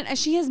minute.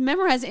 She has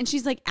memorized it and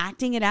she's like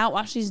acting it out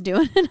while she's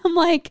doing it. I'm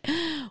like,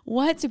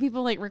 what? So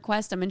people like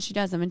request them and she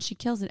does them and she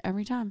kills it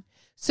every time.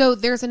 So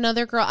there's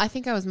another girl, I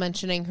think I was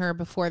mentioning her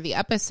before the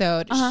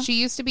episode. She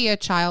used to be a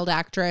child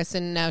actress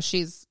and now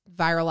she's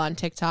viral on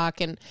TikTok,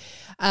 and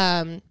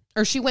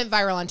or she went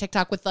viral on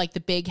TikTok with like the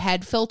big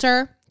head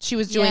filter. She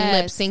was doing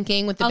lip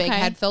syncing with the big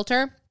head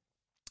filter.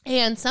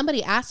 And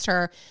somebody asked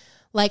her,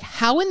 like,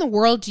 how in the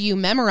world do you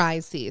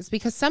memorize these?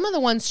 Because some of the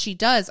ones she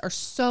does are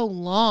so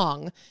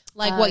long,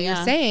 like what you're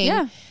saying.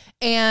 Yeah.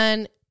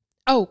 And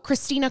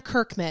Christina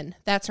Kirkman,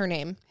 that's her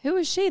name. Who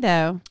is she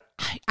though?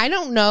 I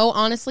don't know,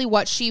 honestly,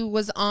 what she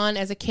was on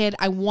as a kid.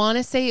 I want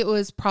to say it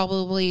was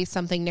probably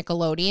something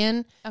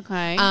Nickelodeon.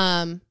 Okay.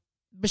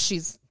 But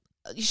she's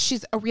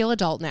a real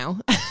adult now.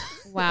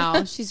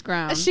 Wow, she's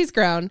grown. She's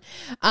grown.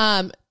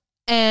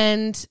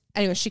 And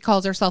anyway, she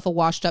calls herself a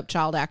washed up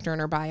child actor in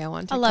her bio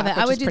on TikTok. I love it.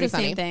 I would do the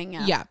funny. same thing.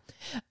 Yeah.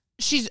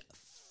 She's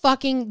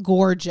fucking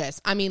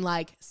gorgeous. I mean,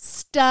 like,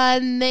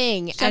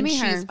 stunning. Show me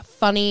she's her.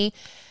 funny.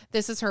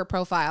 This is her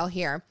profile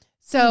here.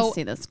 Let me So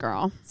see this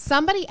girl.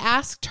 somebody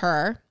asked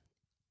her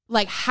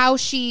like how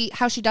she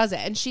does it,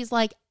 and she's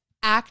like,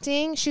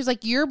 acting. She's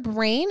like, your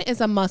brain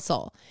is a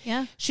muscle.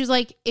 Yeah. She's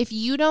like, if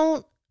you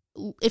don't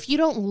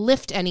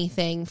lift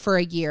anything for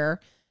a year,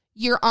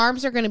 your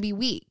arms are going to be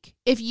weak.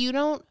 If you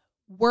don't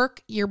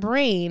work your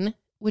brain,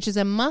 which is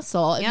a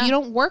muscle, if you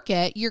don't work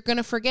it, you're going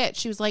to forget.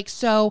 She was like,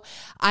 so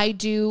I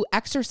do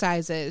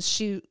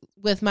exercises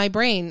with my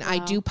brain. I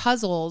do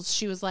puzzles.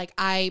 She was like,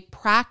 I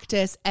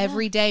practice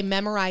every day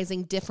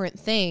memorizing different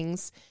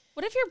things.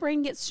 What if your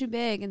brain gets too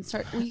big and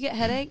will you get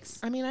headaches?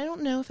 I mean, I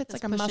don't know if it's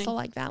like a muscle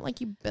like that, like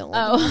you build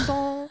Oh. a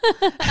muscle.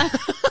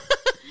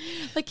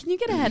 Like, can you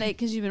get a headache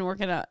because you've been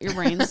working out your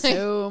brain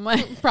so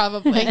much?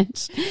 Probably.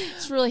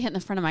 It's really hitting the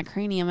front of my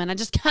cranium and I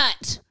just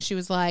can't. She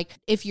was like,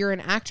 if you're an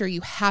actor,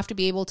 you have to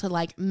be able to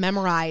like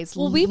memorize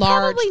We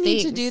large probably need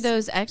to things. do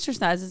those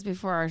exercises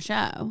before our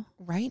show.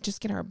 Right? Just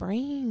get our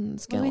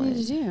brains What going. do we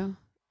need to do?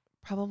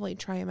 Probably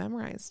try and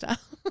memorize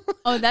stuff.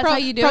 Oh, that's how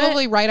you do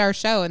probably it? write our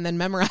show and then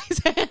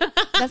memorize it.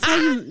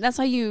 That's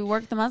how you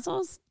work the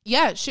muscles?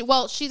 Yeah,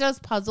 she does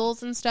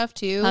puzzles and stuff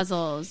too.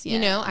 Puzzles, yeah. You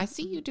know, I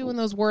see you doing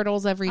those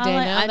Wordles every day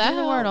now. I do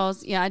the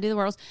Wordles. Yeah, I do the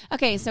Wordles.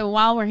 Okay, so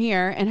while we're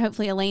here, and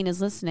hopefully Elaine is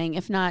listening.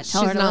 If not,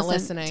 tell her She's to not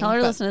listen. listening. Tell her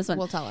to but listen to this one.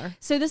 We'll tell her.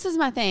 So this is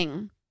my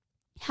thing.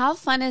 How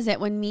fun is it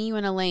when you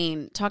and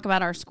Elaine talk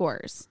about our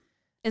scores?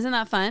 Isn't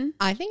that fun?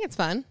 I think it's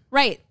fun.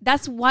 Right.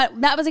 That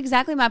was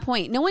exactly my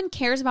point. No one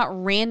cares about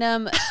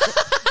random.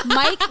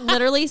 Mike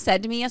literally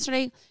said to me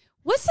yesterday,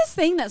 what's this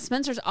thing that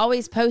Spencer's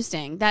always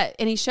posting?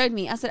 And he showed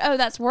me. I said, oh,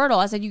 that's Wordle.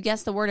 I said, you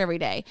guess the word every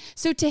day.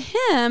 So to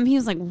him, he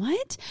was like,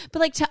 what? But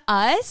like to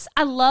us,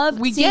 I love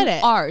We seeing get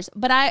it. ours.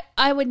 But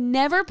I would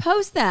never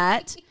post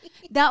that.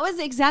 That was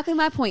exactly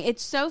my point.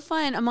 It's so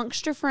fun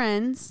amongst your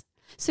friends.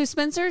 So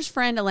Spencer's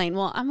friend, Elaine,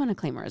 well, I'm going to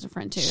claim her as a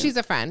friend too. She's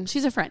a friend.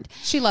 She's a friend.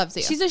 She loves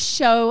you. She's a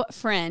show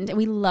friend, and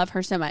we love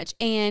her so much.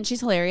 And she's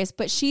hilarious,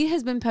 but she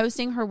has been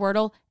posting her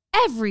Wordle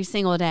every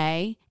single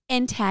day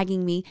and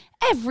tagging me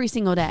every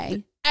single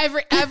day.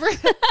 Every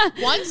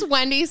once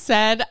Wendy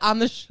said on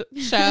the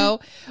show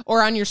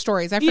or on your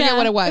stories, I forget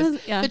what it was,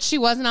 that she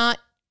was not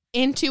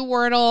into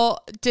Wordle,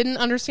 didn't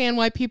understand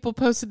why people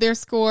posted their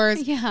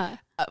scores. Yeah.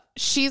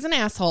 She's an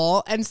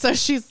asshole, and so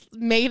she's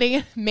made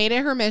it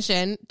her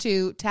mission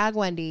to tag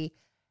Wendy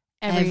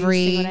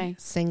every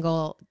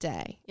single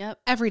day. Yep.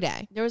 Every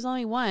day. There was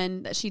only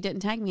one that she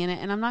didn't tag me in it,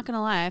 and I'm not going to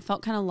lie, I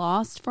felt kind of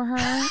lost for her.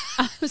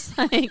 I was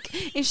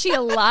like, is she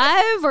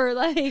alive or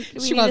like do we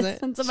She need wasn't. to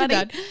send somebody?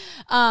 She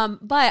died.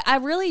 But I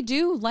really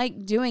do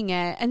like doing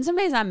it, and some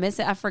days I miss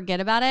it, I forget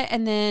about it,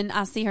 and then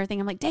I see her thing,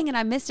 I'm like, dang it,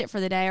 I missed it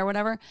for the day or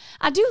whatever.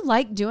 I do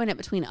like doing it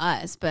between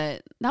us,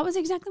 but that was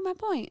exactly my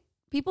point.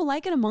 People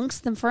like it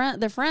amongst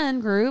their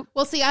friend group.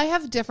 Well, see, I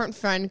have different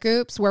friend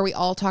groups where we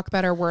all talk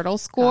about our Wordle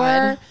score,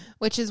 God.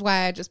 which is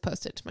why I just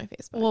posted to my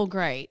Facebook. Well,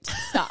 great.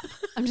 Stop.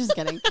 I'm just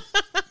kidding.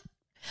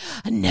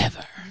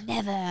 Never.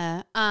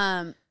 Never.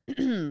 I've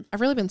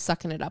really been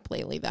sucking it up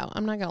lately, though.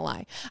 I'm not going to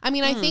lie. I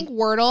mean, I think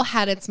Wordle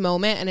had its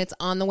moment and it's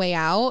on the way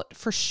out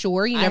for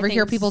sure. You never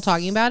hear people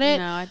talking about it.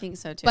 No, I think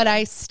so too. But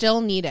I still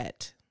need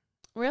it.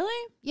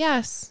 Really?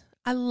 Yes.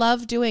 I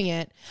love doing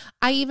it.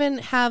 I even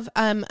have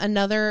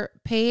another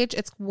page.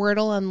 It's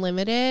Wordle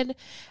Unlimited.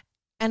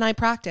 And I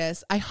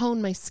practice. I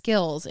hone my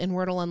skills in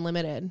Wordle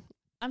Unlimited.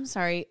 I'm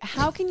sorry.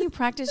 How can you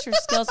practice your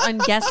skills on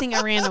guessing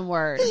a random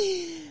word?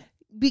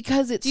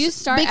 Because it's... Do you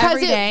start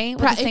every day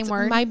with the same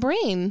word? My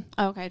brain.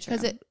 Oh, okay, true.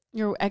 Because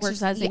you're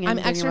exercising. I'm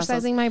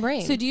exercising my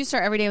brain. So do you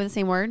start every day with the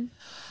same word?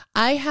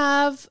 I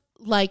have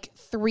like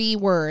 3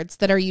 words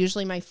that are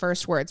usually my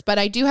first words, but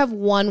I do have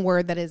one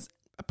word that is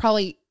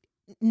probably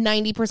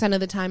 90% of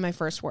the time my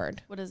first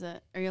word. What is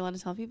it? Are you allowed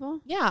to tell people?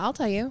 Yeah, I'll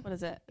tell you. What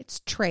is it?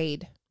 It's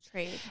trade.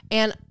 Trade.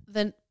 And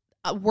the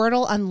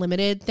Wordle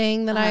Unlimited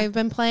thing that I've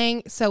been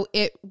playing, so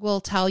it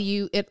will tell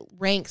you, it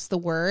ranks the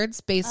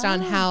words based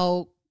on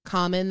how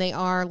common they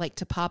are, like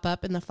to pop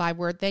up in the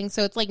 5-word thing.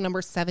 So it's like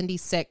number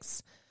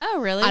 76. Oh,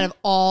 really? Out of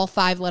all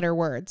 5-letter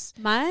words.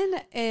 Mine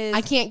is... I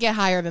can't get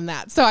higher than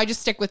that. So I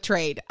just stick with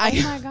trade. Oh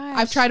my gosh.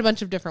 I've tried a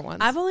bunch of different ones.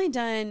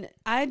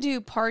 I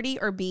do party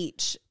or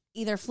beach,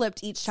 either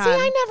flipped each time. See, I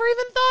never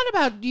even thought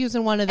about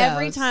using one of those.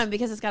 Every time,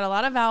 because it's got a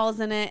lot of vowels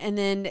in it. And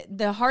then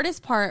the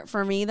hardest part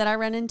for me that I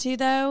run into,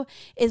 though,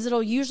 is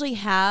it'll usually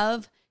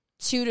have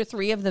 2 to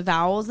 3 of the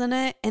vowels in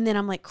it. And then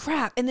I'm like,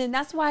 crap. And then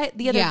that's why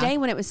the other day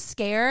when it was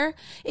scare,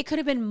 it could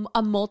have been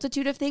a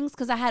multitude of things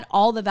because I had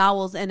all the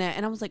vowels in it.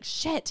 And I was like,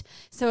 shit.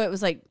 So it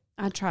was like,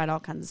 I tried all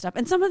kinds of stuff.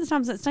 And some of the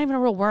times it's not even a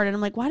real word. And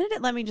I'm like, why did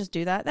it let me just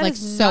do that? That like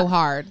is so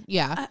hard.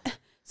 Yeah.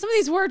 Some of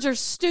these words are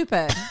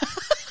stupid.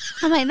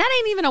 I'm like, that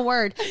ain't even a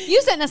word.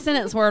 Use it in a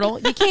sentence,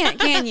 Wordle. You can't,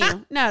 can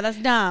you? No, that's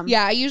dumb.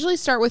 Yeah, I usually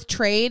start with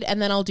trade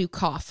and then I'll do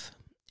cough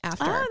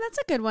after. Oh, that's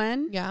a good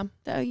one. Yeah.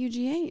 The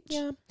OUGH.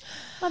 Yeah.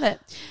 Love it.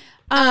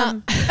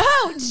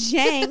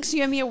 Jenks,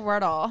 you owe me a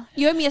Wordle.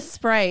 You owe me a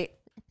Sprite.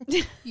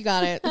 You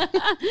got it.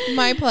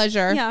 My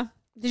pleasure. Yeah.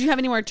 Did you have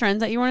any more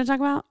trends that you want to talk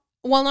about?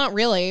 Well, not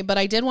really, but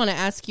I did want to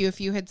ask you if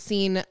you had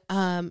seen,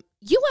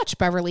 you watch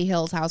Beverly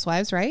Hills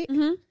Housewives, right?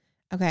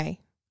 Mm-hmm. Okay.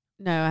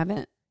 No, I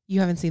haven't. You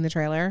haven't seen the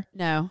trailer?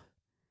 No.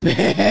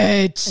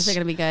 Bitch. Is it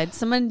going to be good?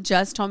 Someone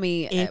just told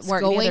me It's at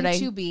work the other going day.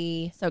 to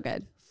be So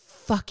good.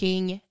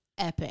 fucking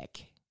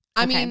epic.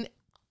 I Okay. mean,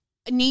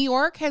 New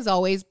York has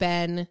always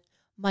been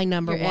my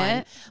number You're one.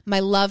 it? My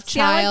love See,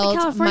 I like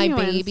the child, my California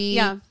ones. baby.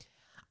 Yeah.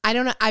 I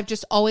don't know. I've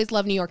just always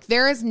loved New York.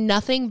 There is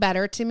nothing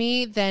better to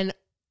me than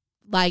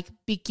like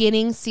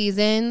beginning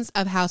seasons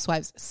of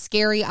Housewives.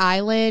 Scary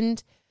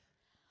Island.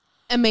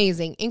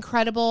 Amazing.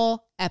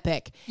 Incredible.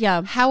 Epic.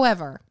 Yeah.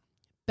 However,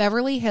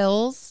 Beverly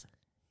Hills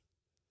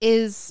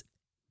is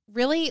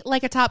really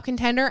like a top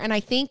contender. And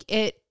I think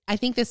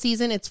this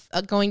season it's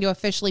going to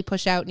officially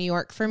push out New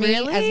York for me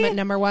Really? as my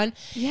number one.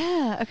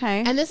 Yeah.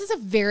 Okay. And this is a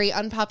very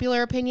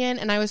unpopular opinion.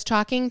 And I was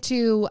talking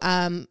to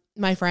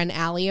my friend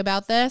Allie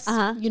about this.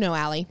 Uh-huh. You know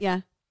Allie.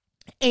 Yeah.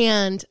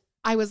 And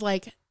I was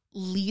like,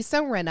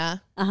 Lisa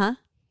Rinna Uh-huh.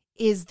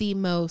 is the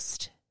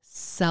most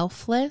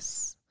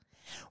selfless,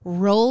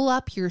 roll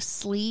up your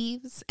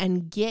sleeves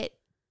and get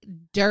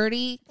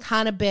dirty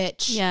kind of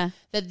bitch Yeah.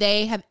 that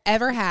they have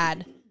ever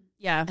had.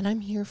 Yeah. And I'm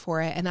here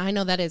for it. And I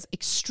know that's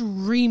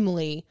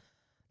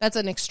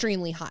an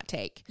extremely hot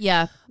take.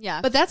 Yeah.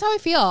 Yeah. But that's how I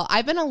feel.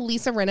 I've been a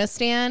Lisa Rinna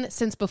stan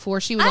since before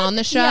she was on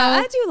the show.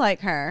 Yeah, I do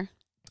like her.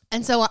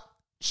 And so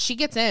she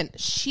gets in.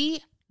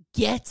 She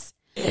gets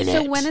in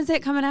So it. when is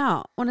it coming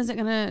out? When is it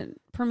going to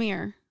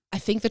premiere? I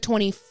think the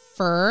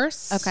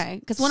 21st. Okay.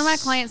 Because one of my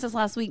clients this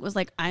last week was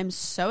like, I'm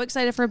so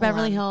excited for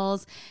Beverly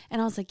Hills.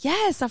 And I was like,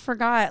 yes, I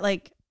forgot.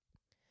 Like,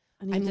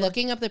 I'm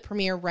looking up the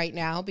premiere right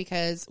now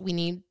because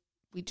we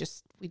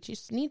just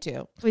need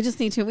to. We just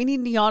need to. We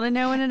need y'all to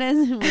know when it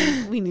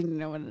is. we need to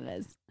know when it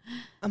is.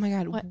 Oh my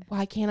God. What?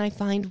 Why can't I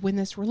find when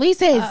this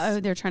releases? Oh,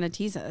 they're trying to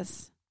tease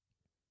us.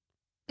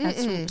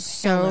 That's Mm-mm.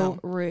 so Hell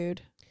no.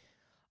 rude.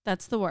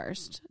 That's the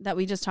worst. That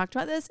we just talked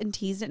about this and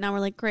teased it. Now we're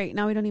like, great.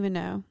 Now we don't even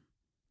know.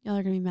 Y'all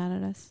are going to be mad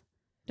at us.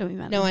 Don't be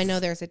mad at us. No, I know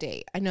there's a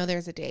date.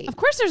 Of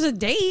course there's a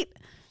date.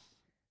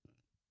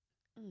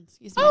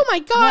 Excuse me. Oh my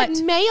God.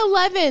 What? May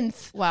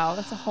 11th. Wow,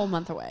 that's a whole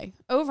month away.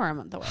 Over a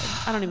month away.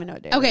 I don't even know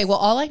what day it Okay. is. Well,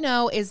 all I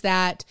know is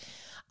that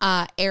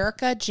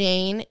Erica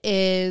Jane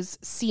is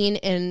seen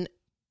in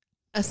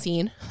a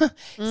scene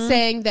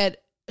saying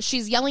that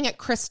she's yelling at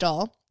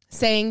Crystal,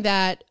 saying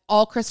that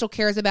all Crystal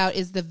cares about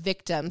is the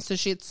victim. So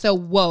she's so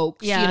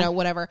woke,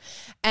 whatever.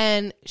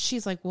 And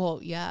she's like, well,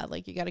 yeah,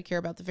 like you got to care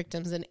about the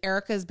victims. And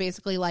Erica's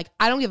basically like,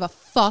 I don't give a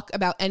fuck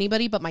about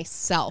anybody but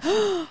myself.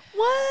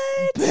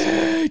 What?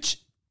 Bitch.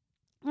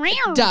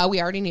 Duh,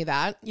 we already knew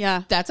that.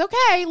 Yeah. That's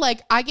okay.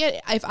 Like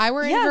if I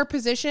were in Yeah. her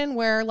position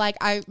where like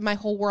my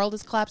whole world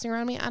is collapsing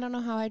around me, I don't know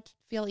how I'd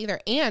feel either.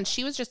 And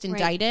she was just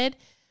indicted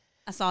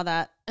I saw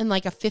that. in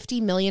like a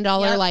 $50 million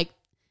Yep. like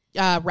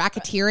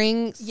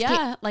racketeering.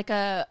 Yeah, like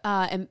a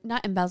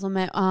not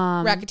embezzlement.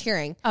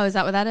 Racketeering. Oh, is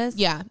that what that is?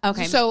 Yeah.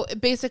 Okay. So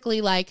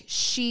basically, like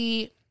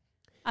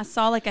I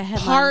saw like a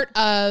headline. part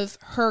of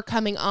her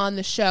coming on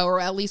the show, or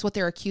at least what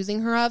they're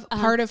accusing her of,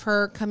 part of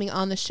her coming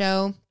on the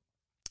show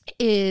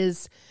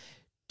is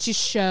to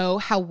show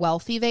how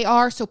wealthy they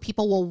are, so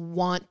people will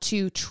want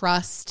to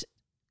trust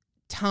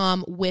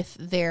Tom with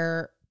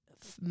their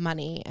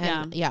money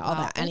and all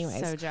Wow, that. Anyways,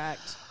 so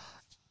jacked.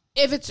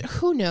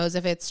 who knows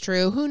if it's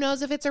true? Who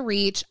knows if it's a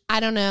reach?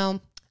 I don't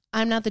know.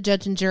 I'm not the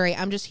judge and jury.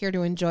 I'm just here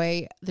to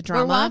enjoy the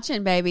drama. We're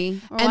watching,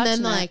 baby. And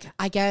then, like,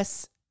 I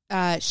guess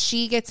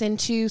she gets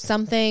into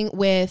something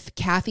with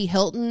Kathy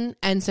Hilton.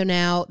 And so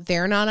now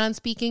they're not on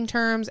speaking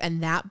terms,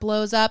 and that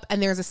blows up.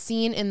 And there's a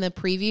scene in the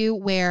preview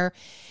where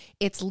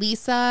it's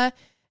Lisa.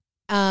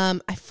 I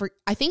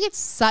think it's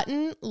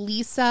Sutton,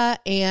 Lisa,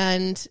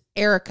 and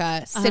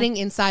Erica sitting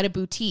inside a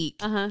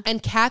boutique.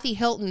 And Kathy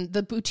Hilton,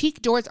 the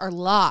boutique doors are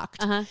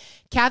locked.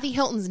 Kathy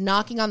Hilton's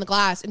knocking on the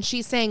glass, and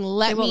she's saying,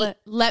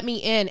 let me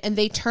in. And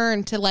they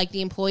turn to, like,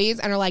 the employees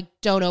and are like,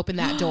 don't open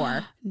that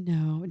door.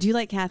 No. Do you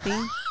like Kathy?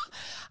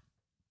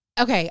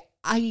 Okay.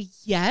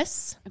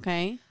 Yes.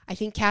 Okay. I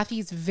think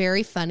Kathy's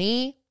very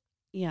funny.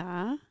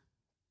 Yeah.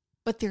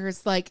 But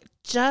there's, like,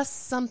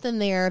 just something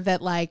there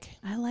that, like,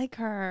 I like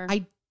her.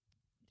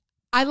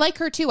 I like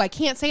her too. I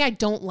can't say I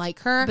don't like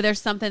her. But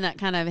there's something that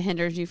kind of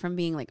hinders you from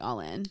being, like, all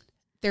in.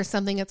 There's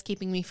something that's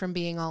keeping me from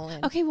being all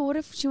in. Okay, well, what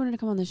if she wanted to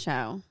come on the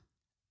show?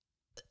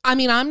 I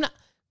mean,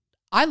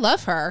 I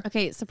love her.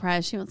 Okay,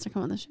 surprise, she wants to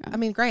come on the show. I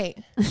mean, great.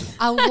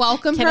 I'll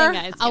welcome Kidding, her.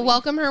 guys, I'll kidding.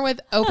 welcome her with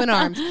open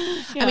arms.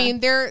 Yeah. I mean,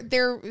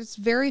 there's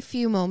very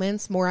few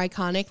moments more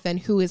iconic than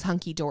Who is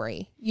Hunky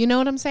Dory. You know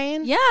what I'm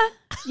saying? Yeah.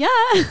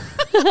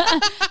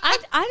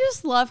 I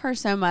just love her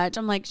so much.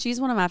 I'm like,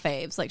 she's one of my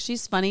faves. Like,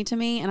 she's funny to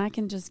me, and I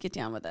can just get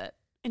down with it.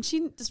 And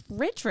she just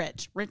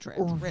rich. Like,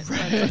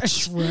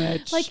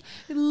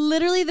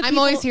 literally the people. I'm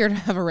always here to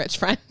have a rich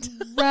friend.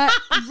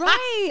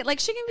 Right. Like,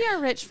 she can be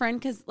our rich friend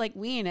because, like,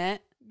 we ain't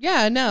it.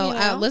 Yeah, no. You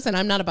know? Listen,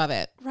 I'm not above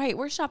it. Right.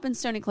 We're shopping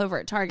Stony Clover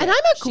at Target. And I'm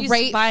a She's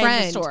great buying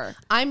friend. The store.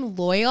 I'm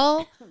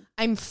loyal.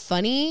 I'm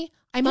funny.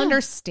 I'm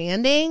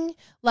understanding.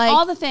 Like,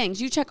 all the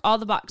things. You check all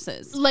the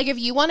boxes. Like, if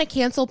you want to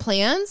cancel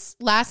plans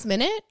last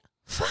minute,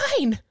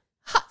 fine.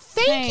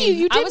 Thank Same. you.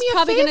 You did I was me a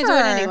probably favor. gonna do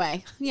it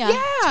anyway. Yeah.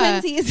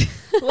 Twinsies.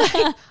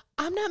 Like,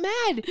 I'm not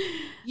mad.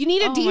 You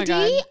need a Oh my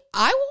God. DD?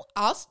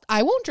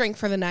 I won't drink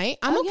for the night.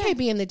 I'm okay yeah.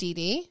 being the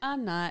DD.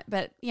 I'm not,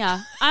 but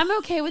yeah, I'm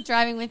okay with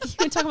driving with you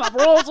and talking about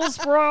Brussels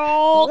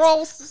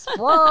sprouts.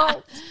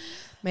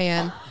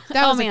 Man,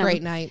 that was a man.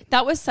 great night.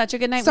 That was such a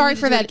good night. Sorry We need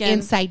for to do it that again.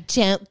 inside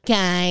joke,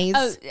 guys.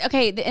 Oh,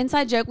 okay. The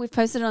inside joke, we've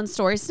posted it on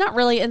stories. It's not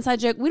really an inside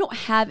joke. We don't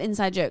have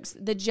inside jokes.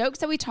 The jokes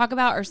that we talk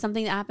about are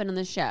something that happened on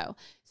the show.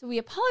 So we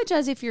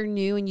apologize if you're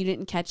new and you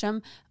didn't catch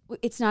them.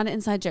 It's not an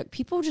inside joke.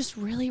 People just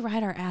really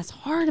ride our ass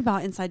hard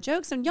about inside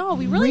jokes. And y'all,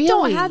 we really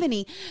don't have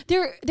any.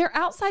 They're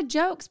outside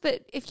jokes,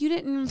 but if you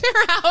didn't... They're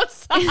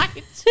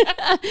outside.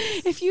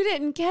 if you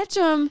didn't catch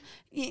them,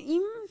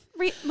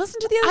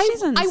 listen to the other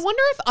seasons. I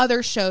wonder if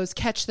other shows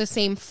catch the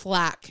same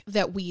flack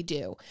that we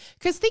do.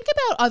 Because think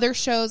about other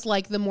shows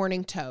like The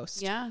Morning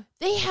Toast. Yeah.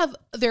 They have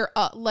their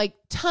like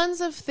tons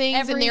of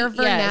things in their Yes,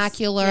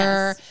 vernacular.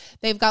 yes.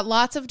 They've got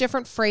lots of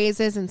different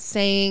phrases and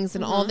sayings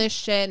and all this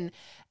shit.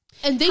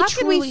 And they How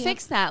truly can we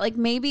fix that? Like,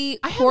 maybe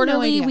I have no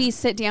quarterly idea. we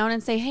sit down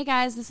and say, hey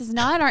guys, this is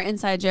not our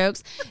inside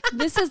jokes.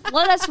 Let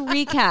us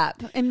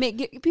recap and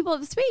get people up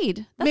to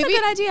speed. That's a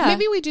good idea.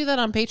 Maybe we do that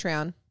on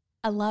Patreon.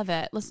 I love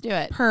it. Let's do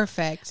it.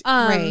 Perfect.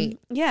 Great.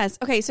 Yes.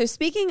 Okay. So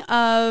speaking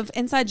of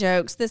inside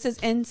jokes, this is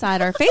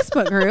inside our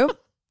Facebook group.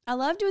 I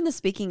love doing the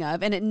speaking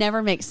of, and it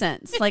never makes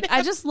sense. Like,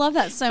 I just love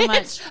that so much.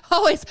 It's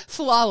always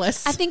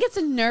flawless. I think it's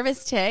a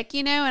nervous tick,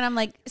 and I'm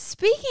like,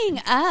 speaking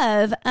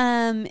of,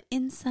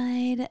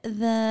 inside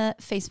the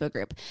Facebook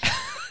group,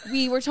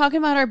 we were talking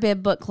about our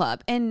bib book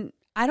club, and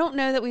I don't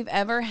know that we've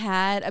ever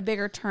had a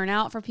bigger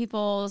turnout for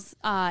people's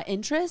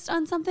interest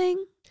on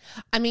something.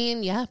 I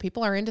mean, yeah,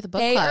 people are into the book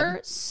They club. are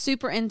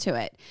super into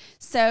it.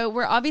 So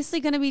we're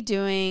obviously going to be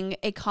doing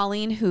a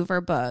Colleen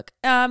Hoover book.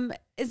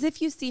 As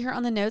if you see her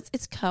on the notes,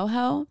 it's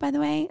Coho, by the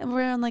way.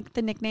 We're on like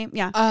the nickname.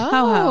 Yeah.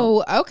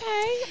 Coho. Oh,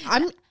 okay.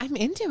 I'm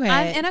into it.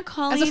 I'm in a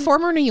Colleen. As a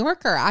former New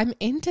Yorker, I'm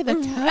into the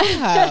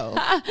Coho.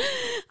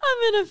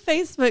 I'm in a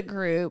Facebook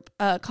group.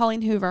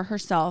 Colleen Hoover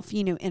herself,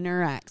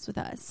 interacts with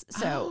us.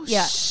 So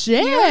yeah,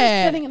 shit.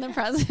 You're sitting in the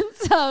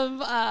presence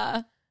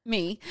of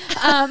me.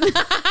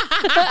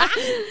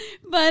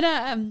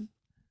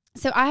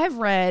 So I have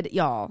read,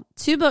 y'all,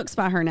 2 books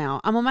by her now.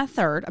 I'm on my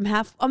 3rd.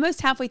 I'm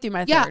almost halfway through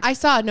my 3rd. Yeah, I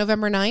saw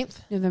November 9th,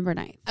 November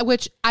 9th.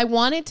 which I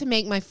wanted to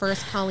make my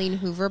first Colleen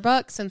Hoover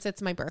book since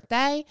it's my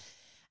birthday.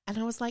 And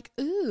I was like,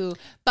 ooh.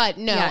 But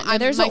no, Yeah, no,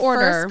 there's my an order.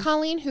 first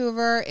Colleen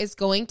Hoover is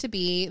going to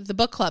be the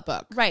book club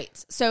book.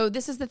 Right. So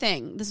this is the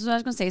thing. This is what I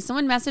was going to say.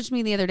 Someone messaged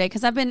me the other day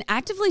because I've been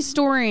actively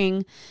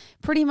storing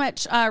pretty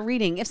much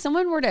reading. If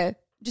someone were to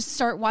just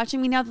start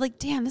watching me now, they're like,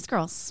 damn, this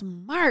girl's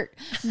smart.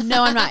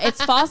 No, I'm not.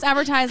 It's false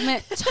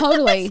advertisement.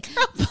 Totally.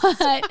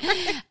 But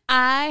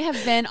I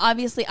have been,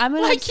 obviously, I'm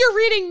going to... Like you're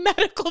reading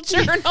medical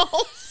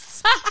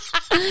journals.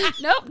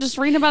 Nope, just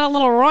reading about a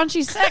little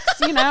raunchy sex,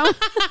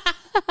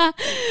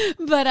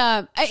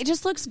 But it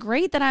just looks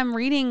great that I'm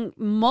reading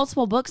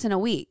multiple books in a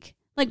week.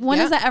 Like, when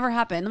does that ever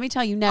happen? Let me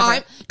tell you, never.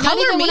 Not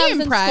color even me when I was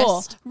impressed.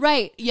 in school.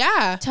 Right.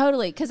 Yeah.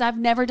 Totally. Because I've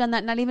never done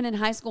that. Not even in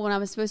high school when I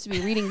was supposed to be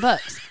reading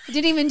books. I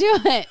didn't even do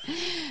it.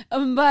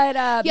 But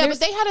Yeah, but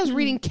they had us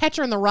reading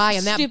Catcher in the Rye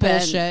and that Stupid.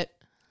 bullshit.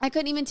 I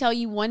couldn't even tell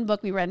you one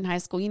book we read in high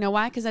school. You know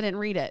why? Because I didn't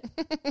read it.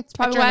 It's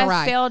probably Catcher in why the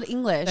I Rye. failed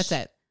English. That's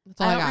it.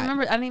 That's all I got.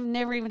 remember.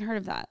 Never even heard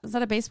of that. Is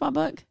that a baseball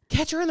book?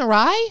 Catcher in the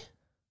Rye?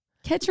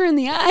 Catcher in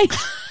the Eye.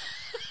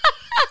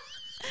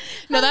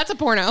 No, that's a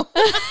porno.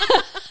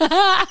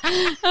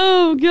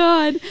 Oh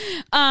God.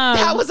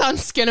 That was on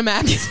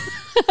Skinamax.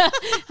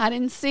 I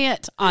didn't see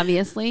it,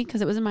 obviously,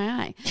 because it was in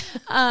my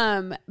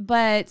eye.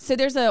 But so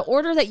there's an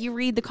order that you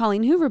read the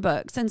Colleen Hoover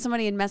books, and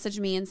somebody had messaged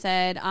me and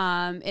said,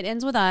 it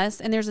ends with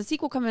us, and there's a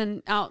sequel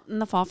coming out in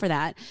the fall for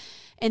that.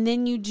 And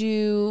then you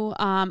do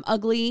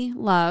Ugly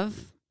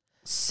Love.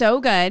 So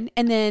good.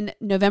 And then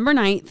November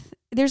 9th,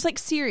 there's like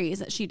series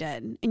that she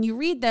did, and you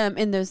read them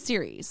in those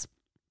series.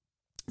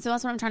 So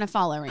that's what I'm trying to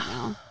follow right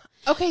now.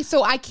 Okay,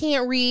 so I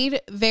can't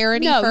read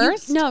Verity No,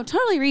 first? no,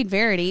 totally read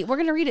Verity. We're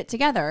going to read it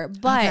together.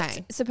 But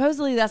Okay.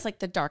 supposedly that's like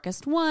the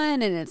darkest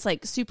one, and it's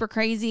like super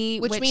crazy.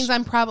 Which means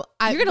I'm probably...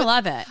 you're going to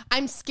love it.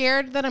 I'm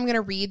scared that I'm going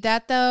to read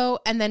that, though,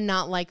 and then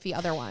not like the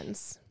other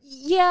ones.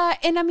 Yeah,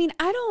 and I mean,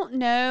 I don't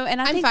know.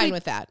 And I'm think fine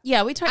with that.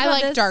 Yeah, we talked I about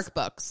like this. dark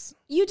books.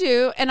 You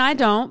do, and I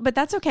don't, but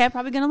that's okay. I'm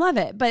probably going to love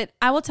it. But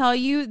I will tell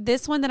you,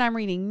 this one that I'm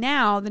reading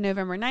now, the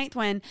November 9th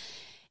one,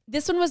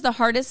 this one was the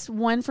hardest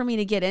one for me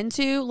to get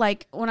into.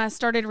 Like when I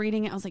started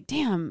reading it, I was like,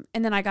 damn.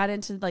 And then I got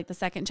into like the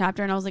second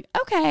chapter and I was like,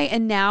 okay.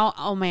 And now,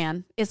 oh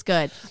man, it's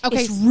good.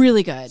 Okay. It's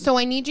really good. So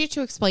I need you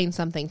to explain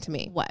something to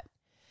me. What?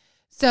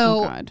 So,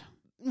 Oh God.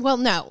 well,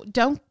 no,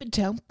 don't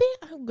be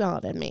oh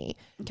God on me.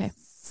 Okay.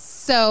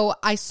 So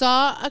I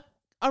saw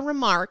a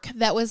remark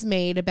that was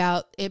made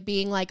about it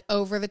being like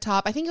over the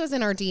top. I think it was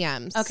in our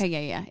DMs. Okay.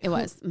 Yeah. It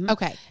was. Mhm.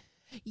 Okay.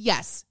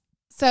 Yes.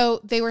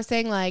 So they were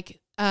saying like,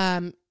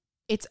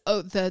 it's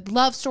the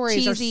love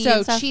stories Cheesy are and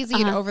so stuff. cheesy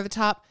and over the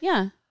top.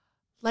 Yeah.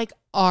 Like,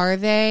 are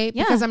they?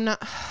 Yeah. Because I'm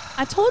not.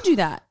 I told you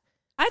that.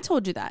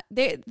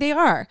 They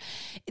are.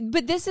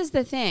 But this is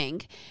the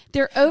thing.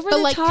 They're over But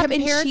the like top and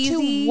compared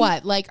cheesy. to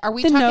what? Like, are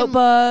we The talking?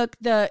 Notebook.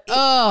 The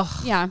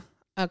Oh, yeah.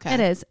 okay. It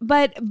is.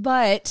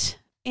 But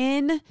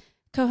in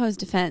Coho's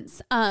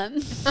defense,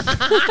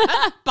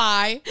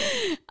 Bye.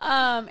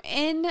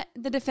 in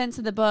the defense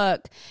of the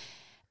book,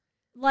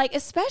 like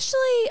especially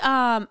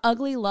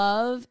Ugly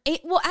Love,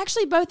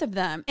 actually both of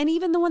them, and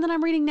even the one that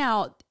I'm reading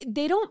now,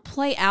 they don't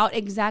play out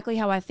exactly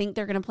how I think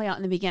they're going to play out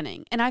in the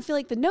beginning. And I feel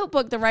like the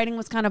Notebook, the writing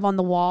was kind of on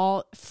the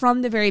wall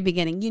from the very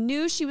beginning. You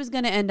knew she was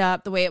going to end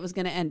up the way it was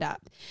going to end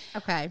up.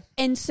 Okay.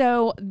 And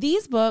so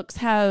these books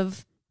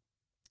have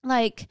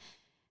like,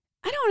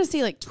 I don't want to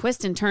say like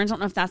twists and turns. I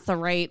don't know if that's the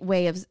right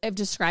way of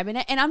describing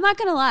it. And I'm not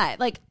going to lie,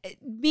 like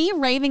me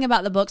raving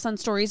about the books on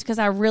stories because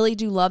I really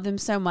do love them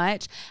so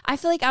much. I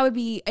feel like I would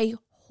be a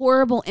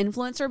horrible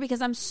influencer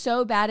because I'm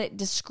so bad at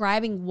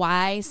describing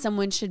why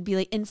someone should be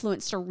like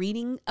influenced to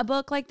reading a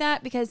book like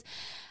that, because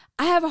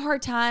I have a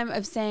hard time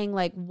of saying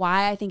like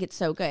why I think it's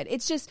so good.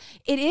 It's just,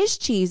 it is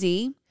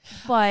cheesy.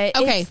 But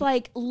Okay. it's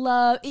like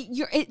love.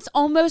 It's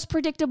almost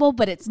predictable,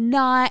 but it's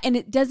not, and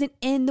it doesn't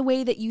end the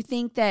way that you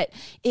think that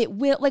it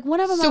will. Like one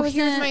of them. So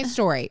here's my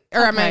story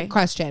or my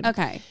question.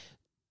 Okay.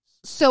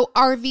 So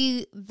are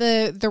the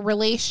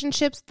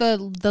relationships, the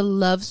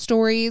love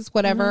stories,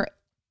 whatever,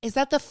 is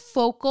that the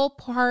focal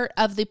part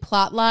of the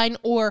plot line,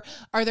 or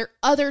are there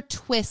other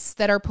twists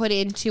that are put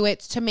into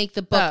it to make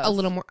the book a Both.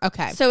 little more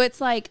okay? So it's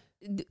like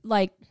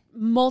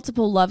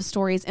multiple love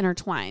stories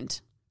intertwined.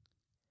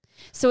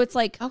 So it's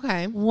like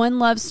Okay. one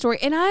love story,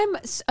 and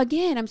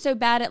I'm so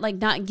bad at like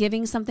not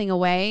giving something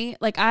away.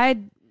 Like I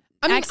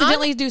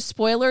accidentally do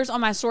spoilers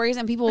on my stories,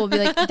 and people will be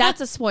like,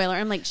 "That's a spoiler."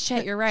 I'm like,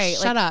 "Shit, you're right."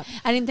 Shut up.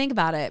 I didn't think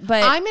about it,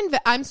 but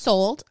I'm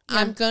sold.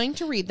 I'm going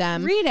to read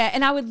them. read it,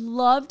 and I would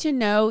love to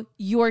know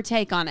your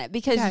take on it,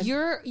 because Okay.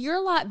 you're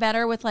a lot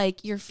better with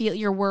like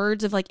your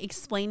words of like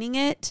explaining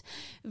it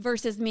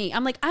versus me.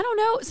 I'm like, I don't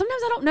know.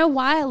 Sometimes I don't know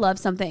why I love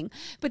something,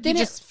 but then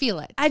You just feel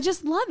it. I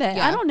just love it.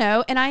 Yeah. I don't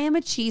know, and I am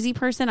a cheesy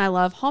person. I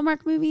love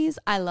Hallmark movies.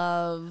 I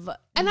love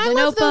And The I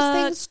love those Notebook.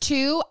 things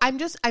too.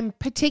 I'm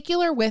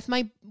particular with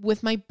my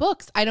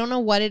books. I don't know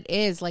what it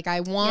is. Like I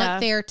want Yeah.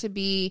 there to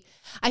be.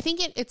 I think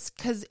it's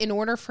because in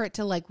order for it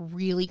to like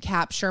really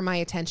capture my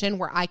attention,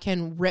 where I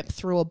can rip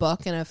through a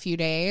book in a few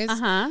days,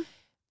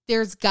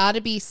 there's got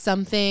to be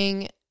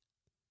something.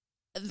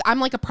 I'm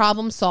like a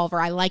problem solver.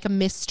 I like a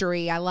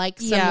mystery. I like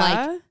some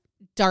like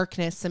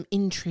darkness, some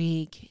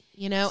intrigue.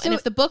 You know, So- and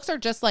if the books are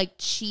just like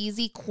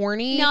cheesy,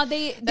 corny, Now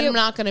then I'm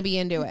not going to be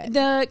into it.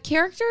 The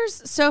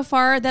characters so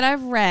far that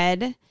I've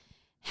read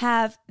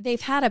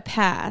they've had a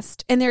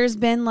past, and there's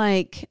been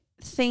like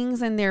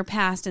things in their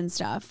past and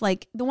stuff.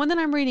 Like the one that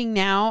I'm reading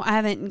now, I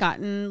haven't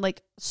gotten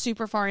like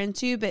super far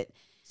into, but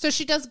So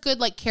she does good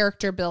like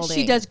character building.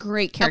 she does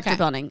great character Okay.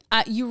 building.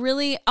 You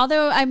really,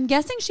 although I'm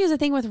guessing she has a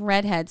thing with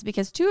redheads,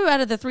 because 2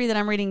 out of the 3 that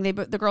I'm reading, the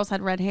girls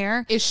had red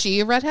hair. Is she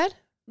a redhead?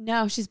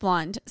 No, she's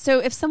blonde. So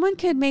if someone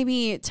could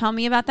maybe tell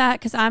me about that,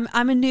 because I'm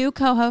a new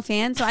Coho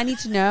fan, so I need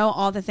to know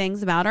all the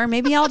things about her.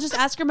 Maybe I'll just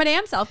ask her my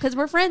damn self, because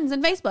we're friends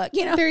on Facebook,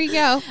 you know. There you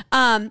go.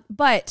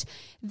 But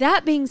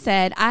that being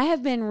said, I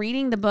have been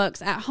reading the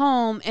books at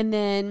home and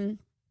then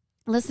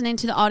listening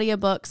to the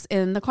audiobooks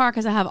in the car,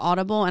 because I have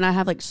Audible and I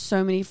have like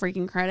so many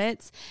freaking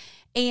credits.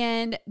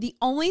 And the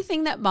only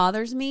thing that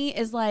bothers me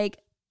is like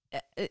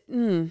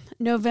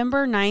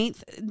November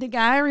 9th. The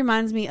guy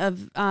reminds me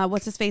of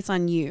what's his face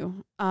on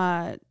You?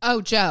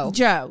 Joe.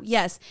 Joe.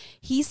 Yes,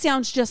 he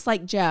sounds just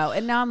like Joe.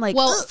 And now I'm like,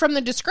 Well, from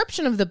the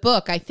description of the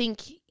book, I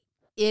think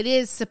it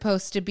is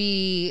supposed to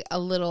be a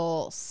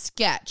little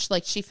sketch.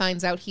 Like she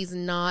finds out he's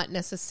not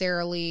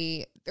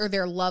necessarily, or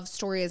their love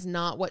story is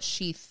not what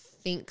she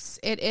thinks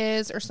it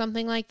is, or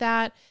something like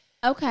that.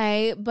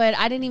 okay, but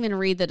I didn't even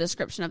read the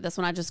description of this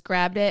one. I just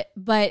grabbed it.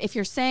 But if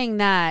you're saying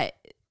that,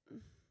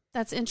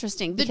 that's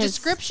interesting. The because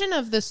description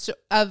of this,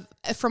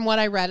 from what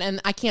I read,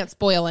 and I can't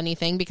spoil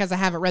anything because I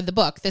haven't read the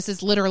book. This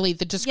is literally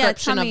the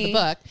description of the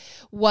book,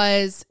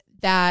 was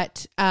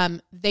that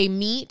they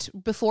meet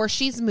before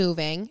she's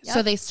moving. Yep.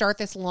 So they start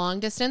this long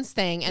distance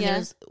thing, and Yeah.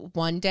 there's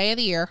one day of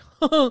the year,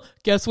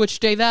 guess which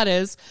day that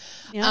is,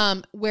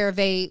 Yep. where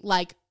they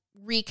like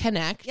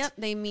reconnect. Yep,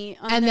 they meet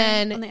on And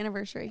then- on the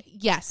anniversary.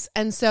 Yes.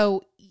 And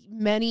so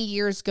many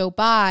years go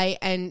by,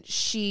 and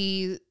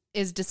she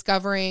is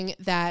discovering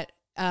that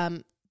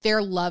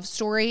their love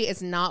story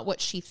is not what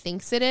she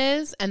thinks it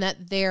is, and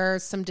that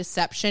there's some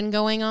deception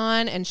going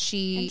on. And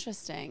she,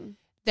 Interesting.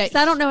 that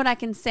 'Cause I don't know what I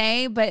can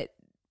say, but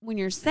when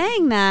you're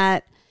saying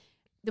that,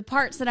 the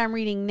parts that I'm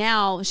reading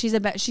now, she's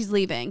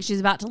leaving. She's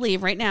about to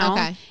leave right now.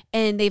 Okay.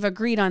 And they've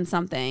agreed on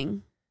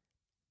something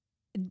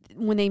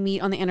when they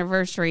meet on the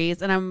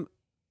anniversaries. And I'm,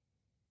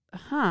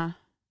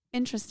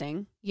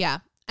 interesting. Yeah.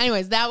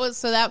 Anyways, and I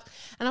was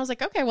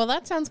like, okay, well,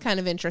 that sounds kind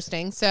of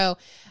interesting. So,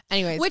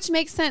 anyways, Which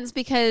makes sense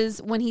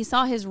because when he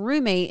saw his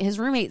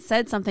roommate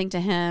said something to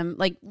him,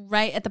 like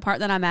right at the part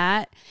that I'm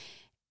at.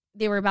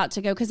 They were about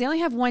to go because they only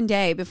have one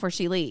day before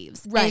she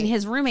leaves. Right. And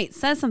his roommate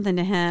says something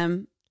to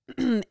him,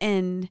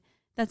 and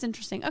that's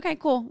interesting. Okay,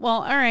 cool.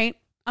 Well, all right.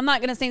 I'm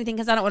not going to say anything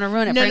because I don't want to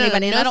ruin it for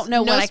anybody. And I don't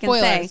know what I can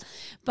say.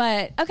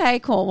 But okay,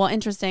 cool. Well,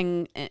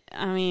 interesting.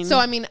 I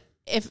mean,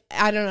 if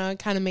I don't know, it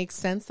kind of makes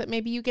sense that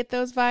maybe you get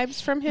those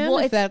vibes from him.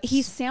 well,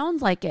 he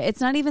sounds like it. It's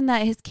not even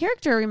that his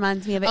character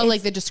reminds me of it. oh, It's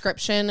like the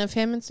description of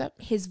him and stuff.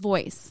 his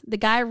voice. The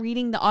guy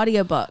reading the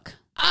audiobook.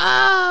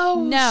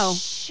 Oh No.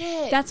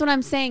 shit! That's what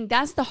I'm saying.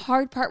 That's the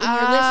hard part when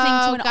you're listening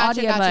to an gotcha,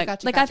 audiobook.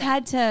 gotcha, Like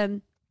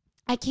gotcha.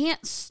 I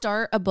can't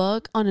start a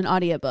book on an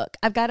audiobook.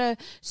 I've got to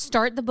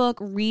start the book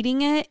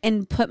reading it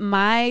and put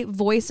my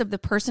voice of the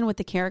person with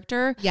the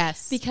character.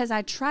 Yes. Because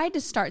I tried to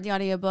start the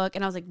audiobook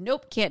and I was like,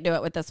 nope, can't do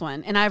it with this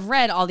one. And I've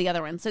read all the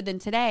other ones. So then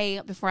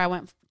today, before I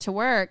went to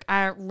work,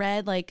 I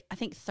read like, I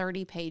think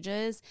 30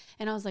 pages.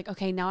 And I was like,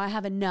 okay, now I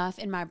have enough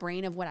in my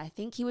brain of what I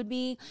think he would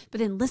be. But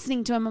then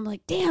listening to him, I'm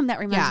like, damn, that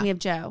reminds me of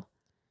Joe.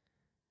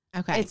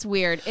 Okay. It's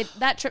weird.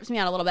 That trips me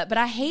out a little bit. But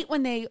I hate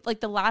when they, like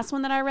the last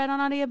one that I read on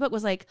audiobook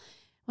was like,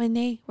 when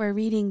they were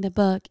reading the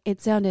book, it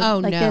sounded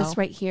like this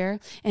right here.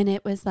 And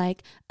it was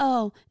like,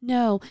 oh,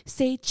 no,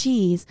 say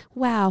cheese.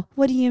 Wow,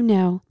 what do you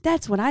know?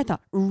 That's what I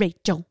thought.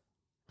 Rachel.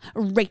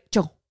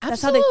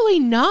 That's Absolutely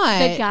not.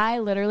 the guy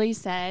literally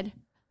said,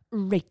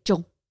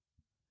 Rachel.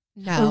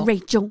 No.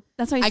 Rachel.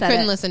 That's what he said. I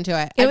couldn't listen to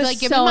it. It I'd was be like,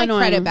 give so me my annoying.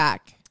 credit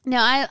back. No,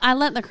 I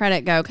let the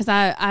credit go because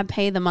I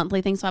pay the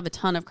monthly thing, so I have a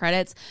ton of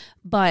credits.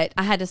 But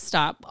I had to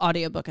stop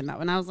audiobooking that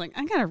one. I was like,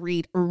 I gotta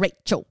read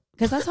Rachel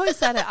because that's how he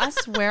said it. I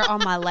swear on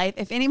my life.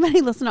 If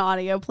anybody listen to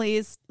audio,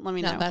 please let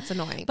me know. No, that's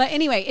annoying. But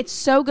anyway, it's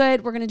so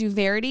good. We're gonna do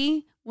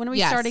Verity. When are we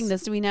Yes. starting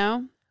this? Do we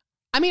know?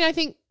 I mean,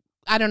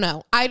 I don't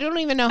know. I don't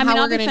even know how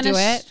we're going to do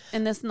it.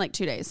 in this in like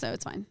 2 days, so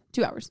it's fine.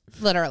 2 hours.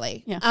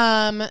 Literally. Yeah.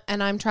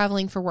 And I'm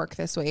traveling for work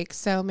this week,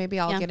 so maybe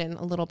I'll Yeah. get in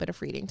a little bit of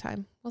reading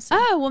time. We'll see.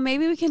 Oh, well,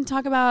 maybe we can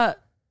talk about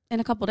in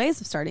a couple days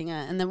of starting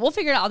it, and then we'll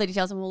figure out all the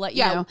details, and we'll let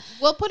you know.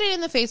 We'll put it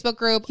in the Facebook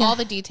group, all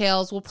the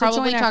details. We'll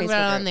probably join our talk Facebook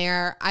about it on group.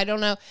 there. I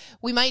don't know.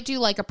 We might do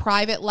like a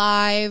private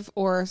live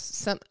or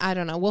some, I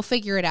don't know. We'll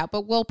figure it out,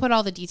 but we'll put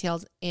all the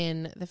details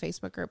in the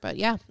Facebook group. But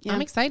yeah.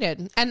 I'm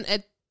excited.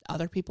 And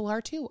other people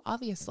are too,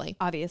 obviously.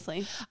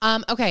 Obviously.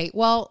 Okay.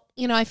 Well,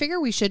 I figure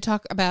we should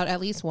talk about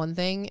at least one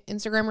thing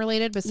Instagram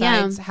related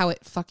besides how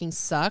it fucking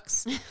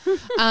sucks.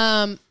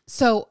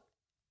 So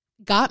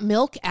Got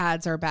Milk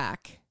ads are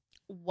back.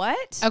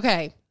 What?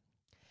 Okay.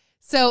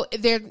 So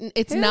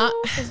it's Who not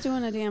is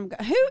doing a damn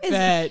who is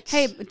Bitch.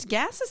 hey,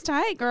 gas is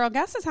tight, girl.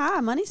 Gas is high,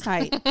 money's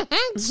tight.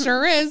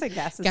 sure is.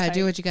 Gas is Gotta tight.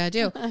 do what you gotta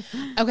do.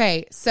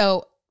 Okay,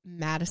 so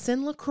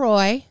Madison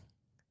LaCroix.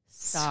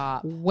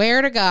 Stop.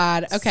 Swear to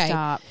God. Okay.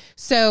 Stop.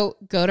 So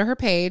go to her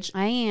page.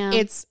 I am.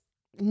 It's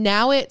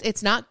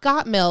not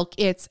Got Milk,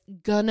 it's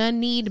Gonna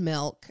Need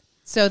Milk.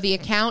 So the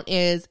account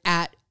is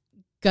at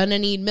Gonna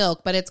Need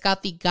Milk, but it's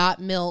got the Got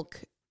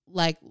Milk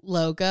like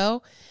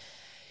logo.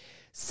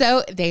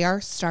 So they are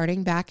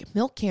starting back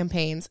milk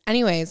campaigns.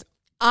 Anyways,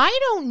 I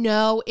don't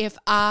know if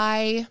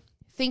I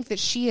think that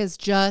she is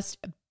just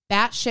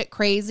batshit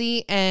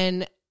crazy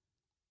and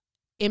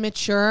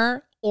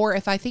immature, or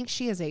if I think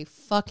she is a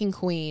fucking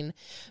queen,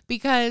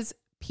 because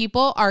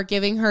people are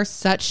giving her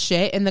such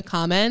shit in the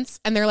comments,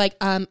 and they're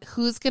like,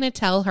 who's going to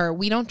tell her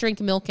we don't drink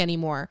milk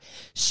anymore?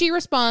 She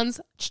responds,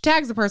 she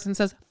tags the person,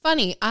 says,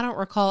 funny, I don't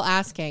recall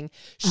asking.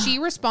 She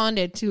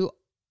responded to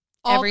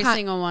every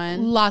single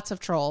one. lots of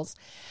trolls.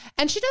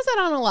 And she does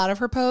that on a lot of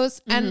her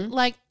posts. And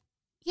like,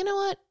 you know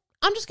what?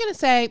 I'm just going to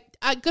say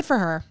good for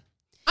her.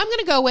 I'm going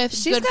to go with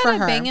She's good got for a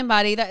her. banging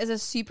body. That is a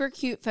super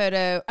cute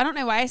photo. I don't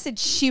know why I said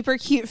super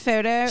cute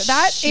photo.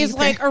 That is Super.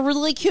 like a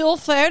really cool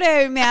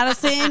photo,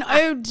 Madison.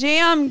 Oh,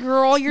 damn,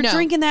 girl. You're No.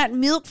 drinking that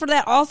milk for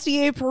that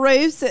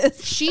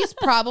osteoporosis. She's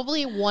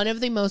probably one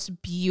of the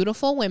most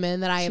beautiful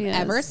women that I have She is.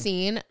 ever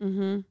seen.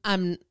 Mm-hmm.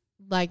 I'm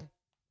like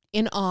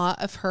in awe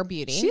of her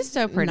beauty. She's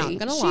so pretty. Not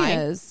gonna she lie.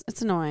 is.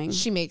 It's annoying.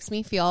 She makes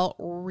me feel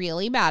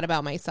really bad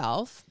about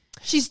myself.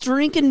 She's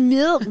drinking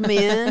milk,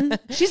 man.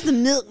 She's the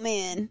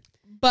milkman.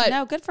 But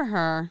No, good for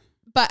her.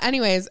 But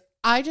anyways,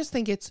 I just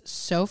think it's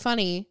so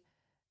funny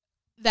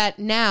that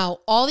now,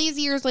 all these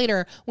years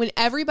later, when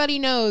everybody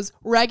knows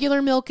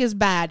regular milk is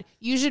bad,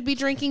 you should be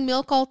drinking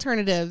milk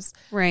alternatives.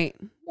 Right.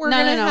 We're no,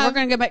 gonna no. have- We're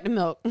going to go back to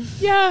milk.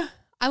 Yeah,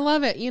 I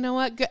love it. You know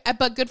what? Good,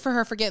 but good for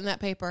her for getting that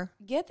paper.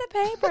 Get the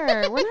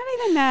paper. We're not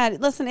even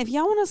mad. Listen, if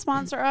y'all want to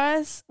sponsor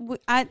us,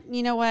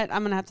 you know what?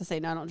 I'm going to have to say,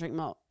 no, I don't drink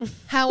milk.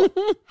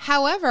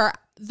 However,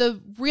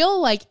 the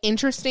real like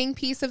interesting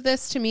piece of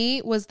this to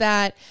me was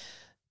that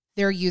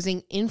they're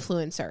using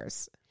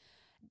influencers.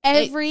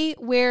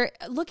 Everywhere.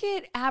 Look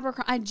at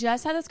Abercrombie. I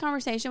just had this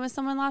conversation with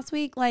someone last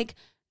week. Like,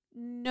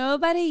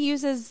 nobody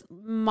uses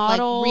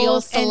models. real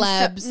and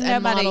celebs and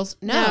nobody. models.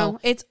 No.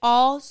 It's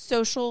all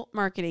social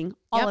marketing.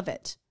 All Yep. of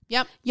it.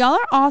 Yep. Y'all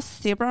are all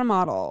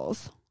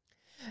supermodels.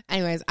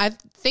 Anyways, I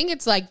think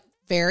it's like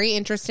very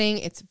interesting.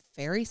 It's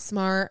very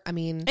smart. I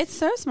mean, It's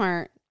so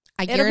smart.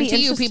 I It'll be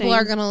guarantee you people interesting.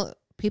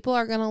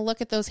 are gonna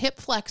look at those hip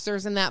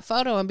flexors in that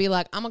photo and be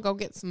like, I'm gonna go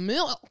get some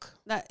milk.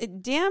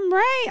 Damn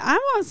right. I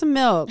want some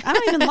milk. I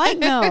don't even like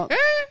milk.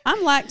 I'm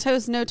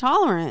lactose no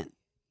tolerant.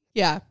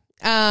 Yeah.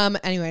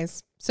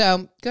 Anyways,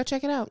 so go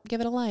check it out. Give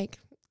it a like.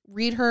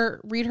 Read her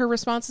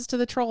responses to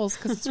the trolls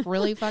because it's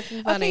really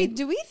fucking funny. Okay,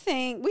 do we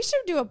think we should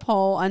do a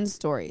poll on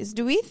stories?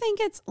 Do we think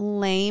it's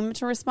lame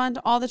to respond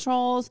to all the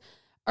trolls,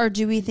 or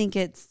do we think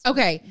it's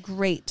Okay.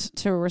 great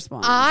to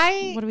respond?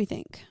 What do we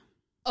think?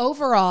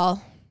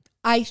 Overall,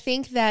 I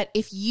think that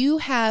if you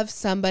have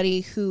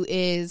somebody who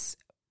is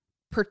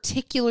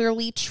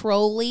particularly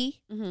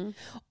trolly,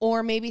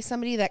 or maybe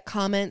somebody that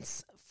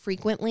comments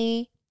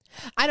frequently,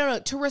 I don't know,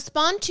 to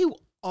respond to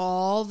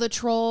all the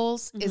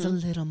trolls is a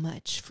little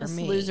much for Just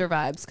me. loser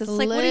vibes, because It's it's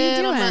like, what are you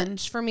little doing?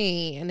 much for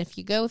me. And if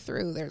you go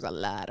through, there's a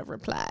lot of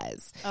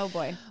replies. Oh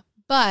boy.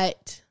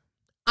 But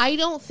I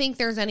don't think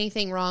there's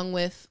anything wrong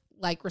with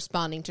like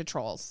responding to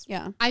trolls.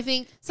 Yeah. I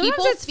think Sometimes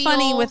people it's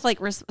funny with like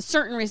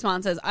certain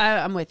responses.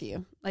 I'm with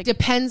you. Like,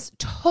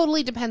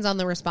 totally depends on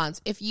the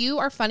response. If you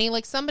are funny,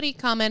 like somebody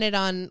commented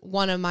on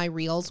one of my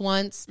reels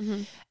once,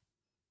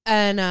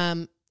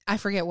 and I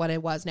forget what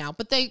it was now,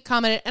 but they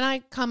commented, and I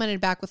commented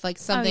back with like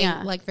something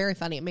like very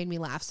funny. It made me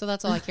laugh, so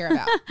that's all I care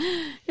about.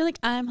 you're like,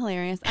 I'm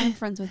hilarious. I'm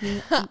friends with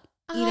me.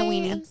 Eat a I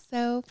weenie. am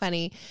so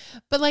funny,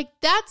 but like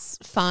that's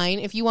fine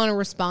if you want to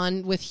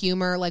respond with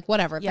humor, like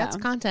whatever. Yeah. That's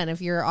content.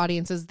 If your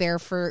audience is there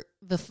for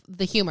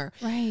the humor,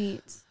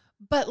 Right.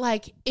 but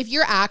like if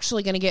you're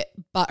actually going to get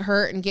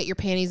butthurt and get your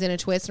panties in a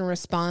twist and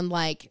respond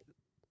like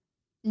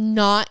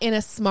not in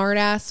a smart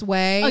ass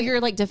way, Oh,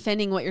 you're like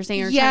defending what you're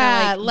saying, or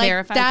yeah, trying to like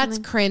verify that's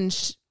something?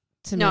 cringe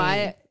to No,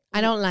 me.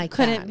 I don't like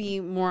couldn't that. be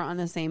more on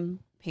the same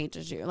page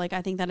as you. Like,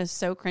 I think that is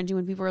so cringy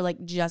when people are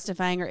like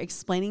justifying or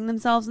explaining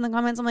themselves in the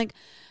comments. I'm like,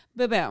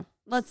 boo,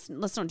 let's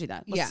don't do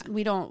that.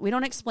 We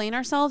don't explain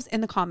ourselves in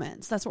the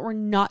comments. That's what we're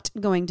not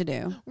going to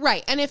do.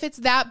 Right. And if it's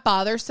that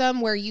bothersome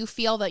where you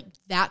feel like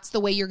that's the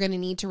way you're going to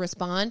need to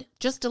respond,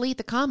 just delete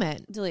the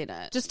comment. Delete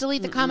it. Just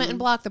delete the comment and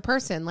block the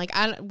person. Like,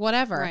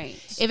 whatever. Right.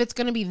 If it's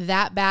going to be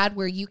that bad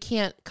where you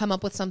can't come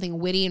up with something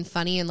witty and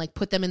funny and like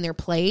put them in their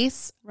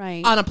place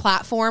Right. on a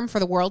platform for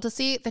the world to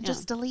see, then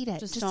just delete it.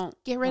 Just Just don't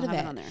get rid don't of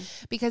have it. on there.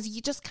 Because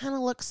you just kind of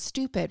look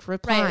stupid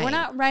replying. Right. We're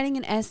not writing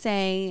an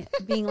essay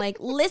being like,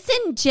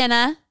 listen,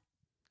 Jenna.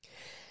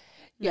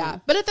 Yeah.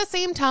 But at the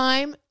same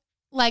time,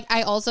 like,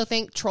 I also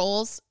think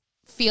trolls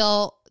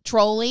feel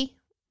trolly.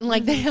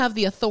 Like, they have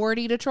the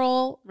authority to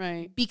troll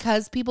Right.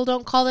 because people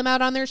don't call them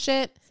out on their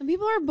shit. Some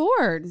people are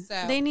bored.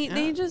 So, they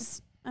yeah.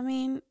 just, I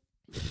mean,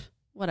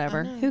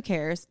 whatever. I know. Who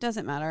cares?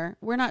 Doesn't matter.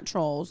 We're not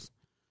trolls.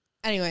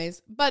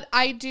 Anyways, but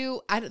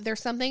there's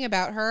something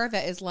about her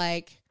that is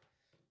like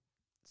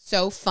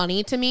so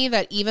funny to me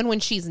that even when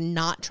she's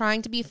not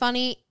trying to be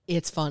funny,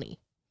 it's funny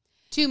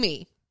to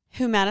me.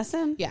 Who,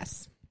 Madison?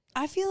 Yes.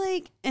 I feel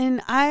like,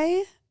 and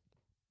I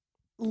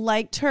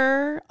liked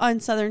her on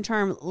Southern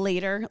Charm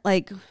later,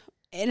 like,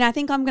 and I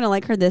think I'm going to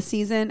like her this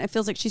season. It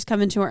feels like she's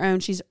coming to her own.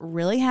 She's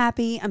really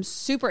happy. I'm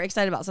super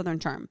excited about Southern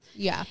Charm.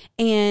 Yeah.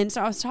 And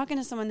so I was talking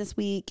to someone this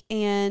week,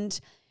 and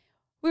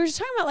we were just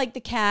talking about like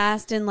the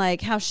cast and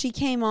like how she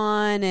came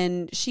on,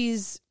 and she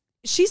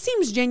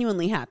seems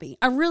genuinely happy.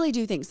 I really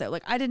do think so.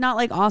 Like, I did not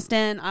like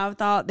Austin. I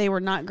thought they were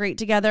not great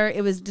together.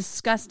 It was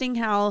disgusting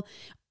how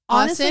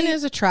honestly, Austin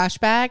is a trash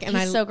bag, and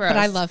he's so gross. but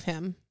I love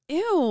him.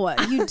 ew,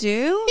 you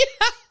do?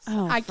 Yes.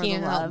 Oh, I for the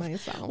can't help love.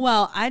 myself.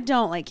 Well, I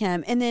don't like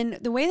him. And then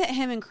the way that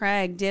him and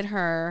Craig did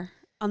her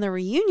on the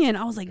reunion,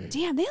 I was like,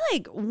 damn, they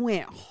like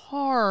went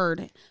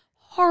hard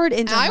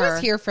into her. I was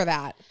here for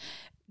that.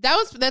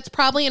 That's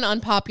probably an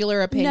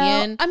unpopular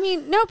opinion. No, I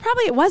mean, no,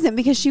 probably it wasn't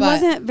because she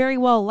But- wasn't very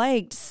well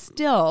liked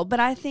still. But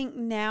I think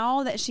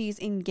now that she's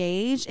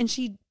engaged and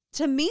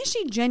to me,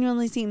 she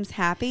genuinely seems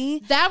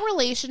happy. That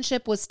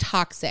relationship was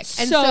toxic.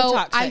 And So so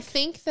toxic. I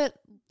think that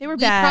They were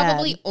we bad.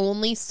 probably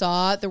only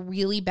saw the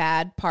really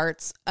bad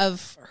parts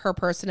of her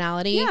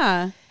personality.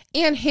 Yeah.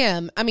 And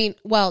him. I mean,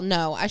 well,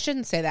 no, I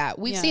shouldn't say that.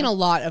 We've Yeah. seen a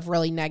lot of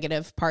really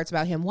negative parts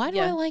about him. Why do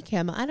Yeah. I like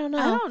him? I don't know.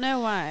 I don't know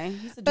why.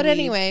 He's a But dweeb.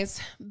 anyways,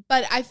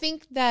 but I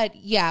think that,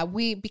 yeah,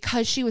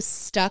 because she was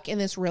stuck in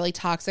this really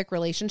toxic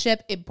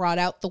relationship, it brought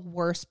out the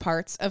worst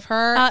parts of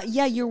her.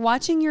 Yeah, you're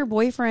watching your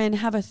boyfriend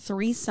have a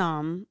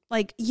threesome.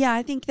 Like, yeah,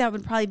 I think that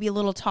would probably be a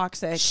little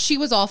toxic. She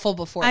was awful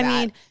before I that.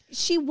 mean,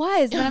 she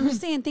was, but I'm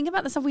just saying, think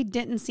about the stuff we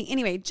didn't see.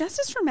 Anyway,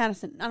 justice for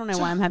Madison. I don't know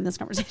why I'm having this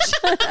conversation.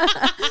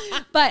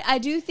 But I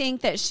do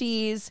think that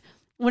she's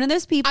one of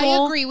those people.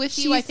 I agree with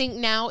you. I she's- think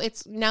now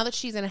that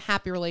she's in a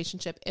happy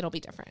relationship, it'll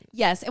be different.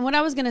 Yes. And what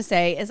I was going to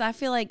say is I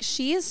feel like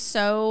she is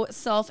so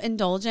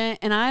self-indulgent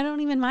and I don't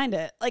even mind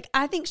it. Like,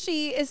 I think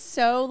she is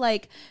so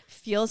like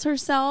feels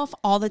herself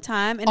all the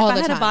time. And All if I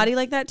the had time. a body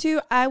like that too,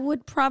 I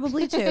would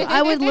probably too.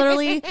 I would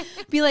literally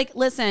be like,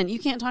 listen, you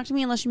can't talk to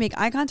me unless you make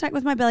eye contact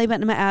with my belly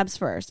button and my abs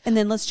first. And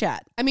then let's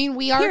chat. I mean,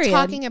 we are Period.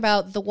 talking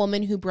about the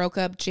woman who broke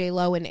up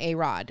J-Lo and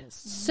A-Rod.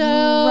 So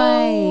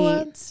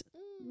Right.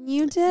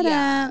 You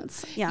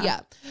didn't. Yeah.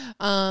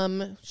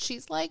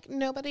 She's like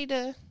nobody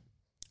to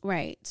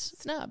Right.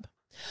 snub.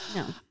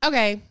 No.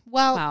 Okay.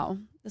 Well, Wow.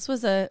 This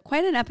was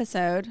quite an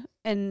episode.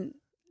 And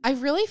I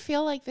really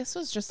feel like this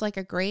was just like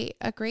a great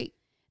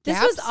this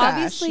gap was sesh,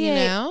 obviously you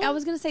know? I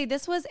was gonna say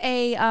this was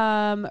a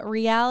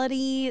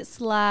reality /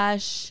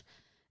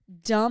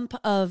 dump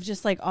of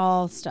just like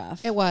all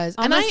stuff. It was.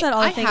 I And almost said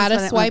all I things, had but I a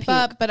didn't wanna swipe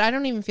up, puke. but I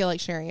don't even feel like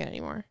sharing it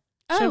anymore.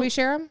 Should Oh. we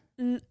share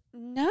them?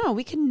 No,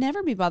 we can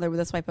never be bothered with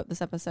a swipe up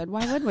this episode.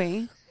 Why would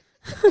we?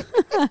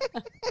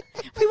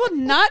 We will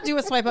not do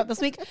a swipe up this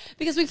week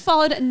because we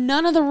followed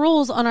none of the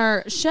rules on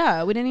our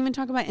show. We didn't even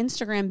talk about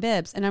Instagram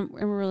bibs, and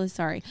we're really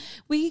sorry.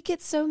 We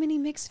get so many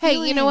mixed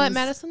feelings. Hey, you know what?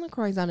 Madison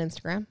LaCroix's on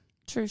Instagram.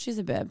 True, she's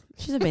a bib.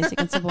 She's a basic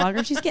Insta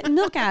blogger. She's getting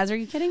milk ads. Are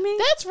you kidding me?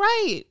 That's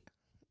right.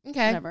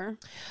 Okay. Whatever.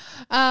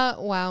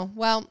 Wow.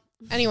 Well,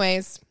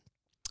 anyways,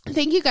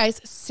 thank you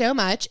guys so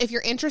much. If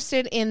you're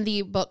interested in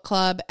the book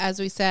club, as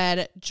we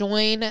said,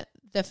 join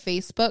the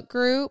Facebook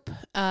group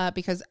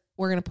because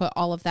we're going to put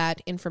all of that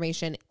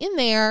information in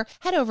there.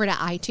 Head over to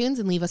iTunes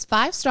and leave us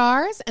 5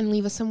 stars and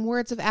leave us some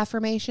words of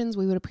affirmations.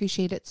 We would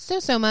appreciate it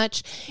so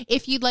much.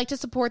 If you'd like to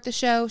support the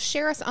show,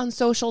 share us on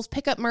socials,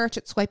 pick up merch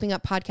at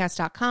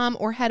swipinguppodcast.com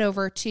or head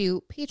over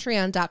to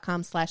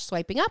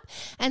patreon.com/swipingup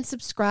and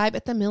subscribe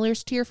at the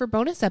Miller's tier for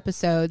bonus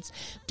episodes.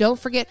 Don't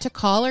forget to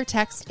call or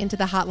text into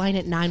the hotline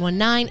at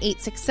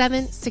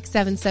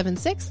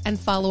 919-867-6776 and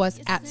follow us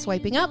at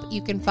Swiping Up.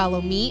 You can follow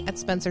me at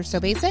Spencer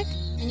So Basic.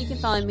 And you can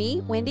follow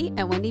me, Wendy,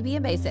 at Wendy Be a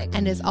Basic.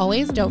 And as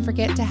always, don't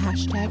forget to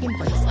hashtag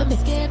embrace the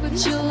basics. Scared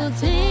what you'll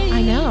think.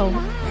 I know.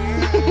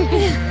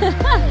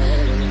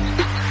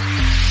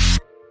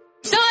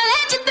 So I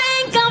let you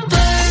think I'm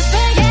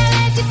perfect. Yeah,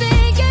 let you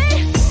think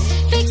it.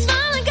 Fake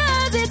smiling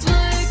 'cause it's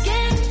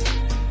working.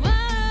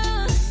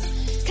 Whoa.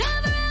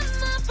 Cover up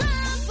my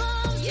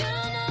problems. You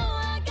know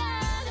I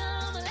got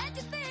 'em. Let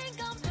you think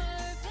I'm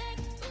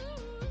perfect. Ooh.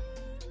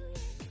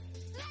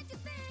 Let you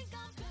think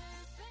I'm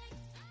perfect.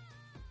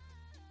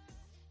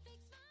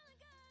 Fake smiling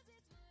 'cause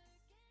it's working.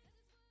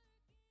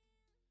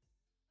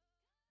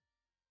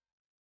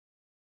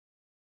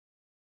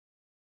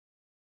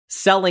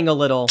 Selling a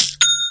little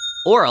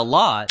or a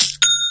lot,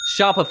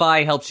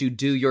 Shopify helps you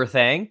do your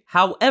thing,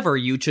 however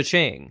you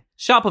cha-ching.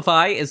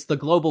 Shopify is the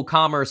global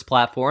commerce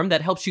platform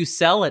that helps you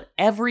sell at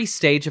every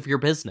stage of your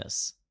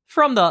business.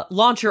 From the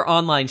launch your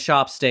online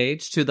shop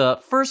stage to the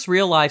first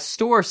real life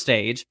store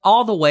stage,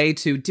 all the way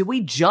to do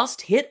we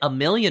just hit 1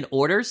 million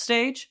orders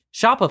stage?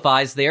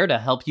 Shopify's there to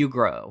help you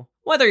grow.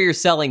 Whether you're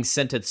selling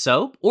scented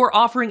soap or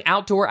offering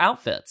outdoor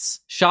outfits,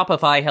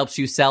 Shopify helps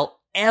you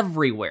sell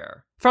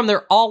everywhere. From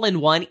their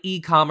all-in-one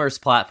e-commerce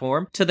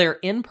platform to their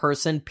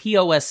in-person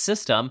POS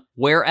system,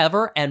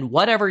 wherever and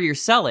whatever you're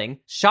selling,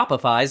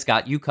 Shopify's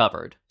got you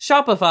covered.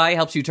 Shopify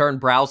helps you turn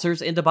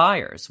browsers into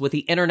buyers with the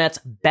internet's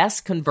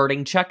best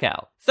converting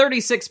checkout,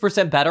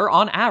 36% better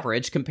on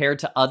average compared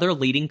to other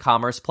leading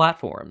commerce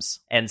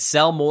platforms. And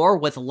sell more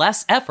with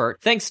less effort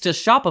thanks to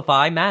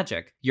Shopify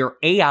Magic, your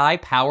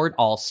AI-powered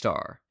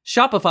all-star.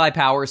 Shopify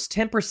powers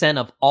 10%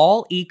 of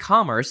all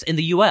e-commerce in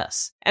the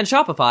US, and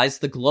Shopify's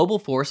the global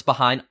force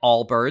behind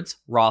Allbirds,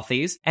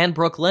 Rothy's, and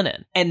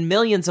Brooklinen, and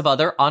millions of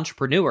other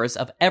entrepreneurs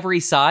of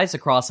every size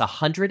across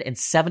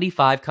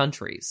 175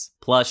 countries.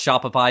 Plus,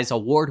 Shopify's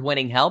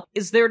award-winning help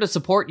is there to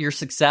support your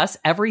success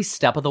every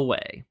step of the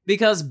way.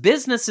 Because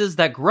businesses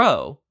that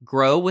grow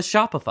with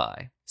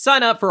Shopify.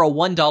 Sign up for a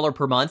 $1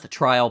 per month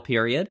trial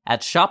period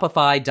at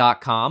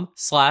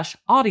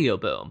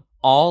shopify.com/audioboom,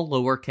 all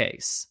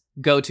lowercase.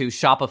 Go to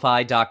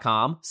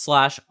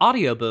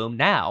shopify.com/audioboom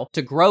now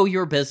to grow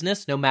your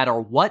business no matter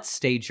what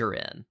stage you're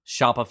in.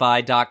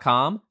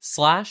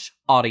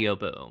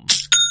 Shopify.com/audioboom.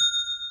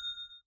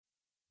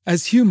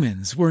 As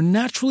humans, we're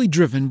naturally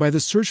driven by the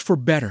search for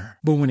better.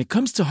 But when it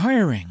comes to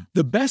hiring,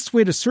 the best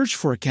way to search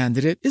for a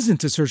candidate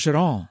isn't to search at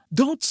all.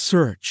 Don't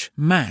search,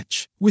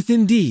 match with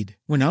Indeed.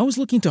 When I was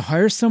looking to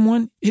hire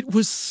someone, it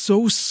was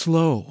so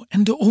slow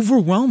and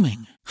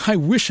overwhelming. I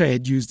wish I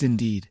had used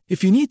Indeed.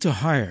 If you need to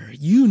hire,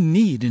 you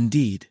need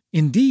Indeed.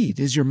 Indeed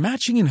is your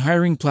matching and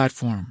hiring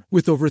platform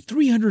with over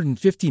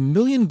 350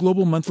 million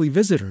global monthly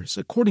visitors,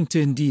 according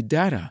to Indeed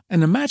data,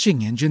 and a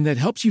matching engine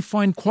that helps you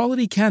find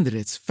quality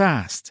candidates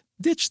fast.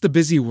 Ditch the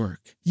busy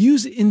work.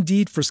 Use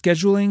Indeed for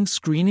scheduling,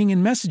 screening,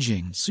 and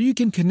messaging so you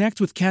can connect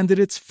with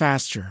candidates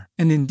faster.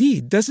 And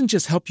Indeed doesn't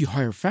just help you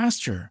hire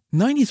faster.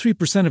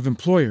 93% of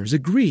employers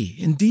agree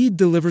Indeed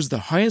delivers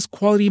the highest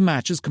quality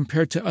matches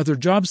compared to other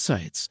job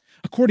sites,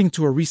 according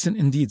to a recent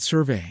Indeed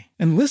survey.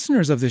 And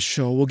listeners of this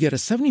show will get a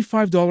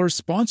 $75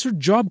 sponsored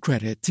job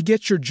credit to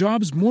get your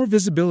jobs more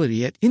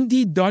visibility at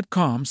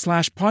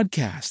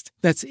Indeed.com/podcast.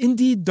 That's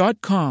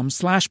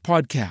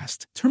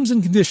Indeed.com/podcast. Terms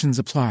and conditions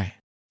apply.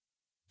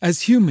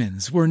 As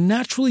humans, we're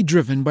naturally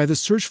driven by the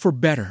search for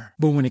better.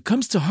 But when it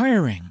comes to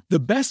hiring, the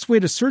best way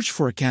to search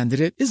for a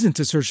candidate isn't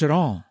to search at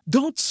all.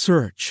 Don't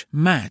search,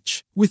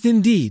 match with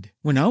Indeed.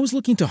 When I was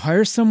looking to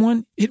hire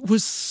someone, it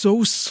was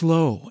so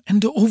slow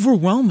and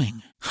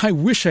overwhelming. I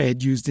wish I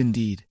had used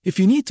Indeed. If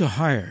you need to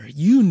hire,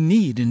 you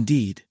need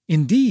Indeed.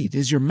 Indeed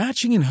is your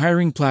matching and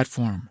hiring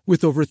platform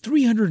with over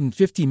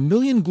 350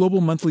 million global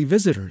monthly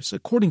visitors,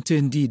 according to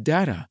Indeed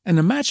data, and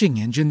a matching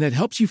engine that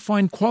helps you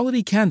find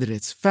quality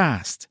candidates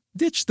fast.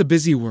 Ditch the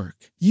busy work.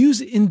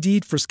 Use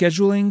Indeed for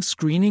scheduling,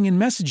 screening,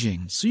 and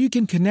messaging so you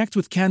can connect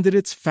with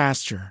candidates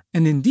faster.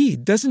 And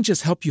Indeed doesn't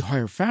just help you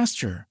hire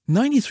faster.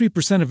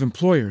 93% of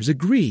employers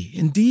agree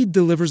Indeed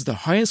delivers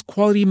the highest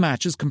quality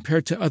matches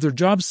compared to other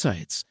job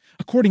sites,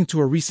 according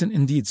to a recent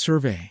Indeed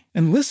survey.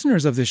 And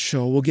listeners of this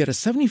show will get a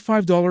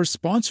 $75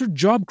 sponsored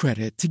job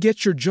credit to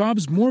get your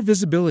jobs more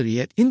visibility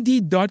at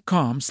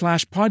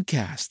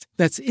Indeed.com/podcast.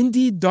 That's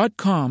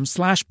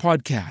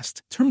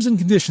Indeed.com/podcast. Terms and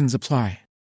conditions apply.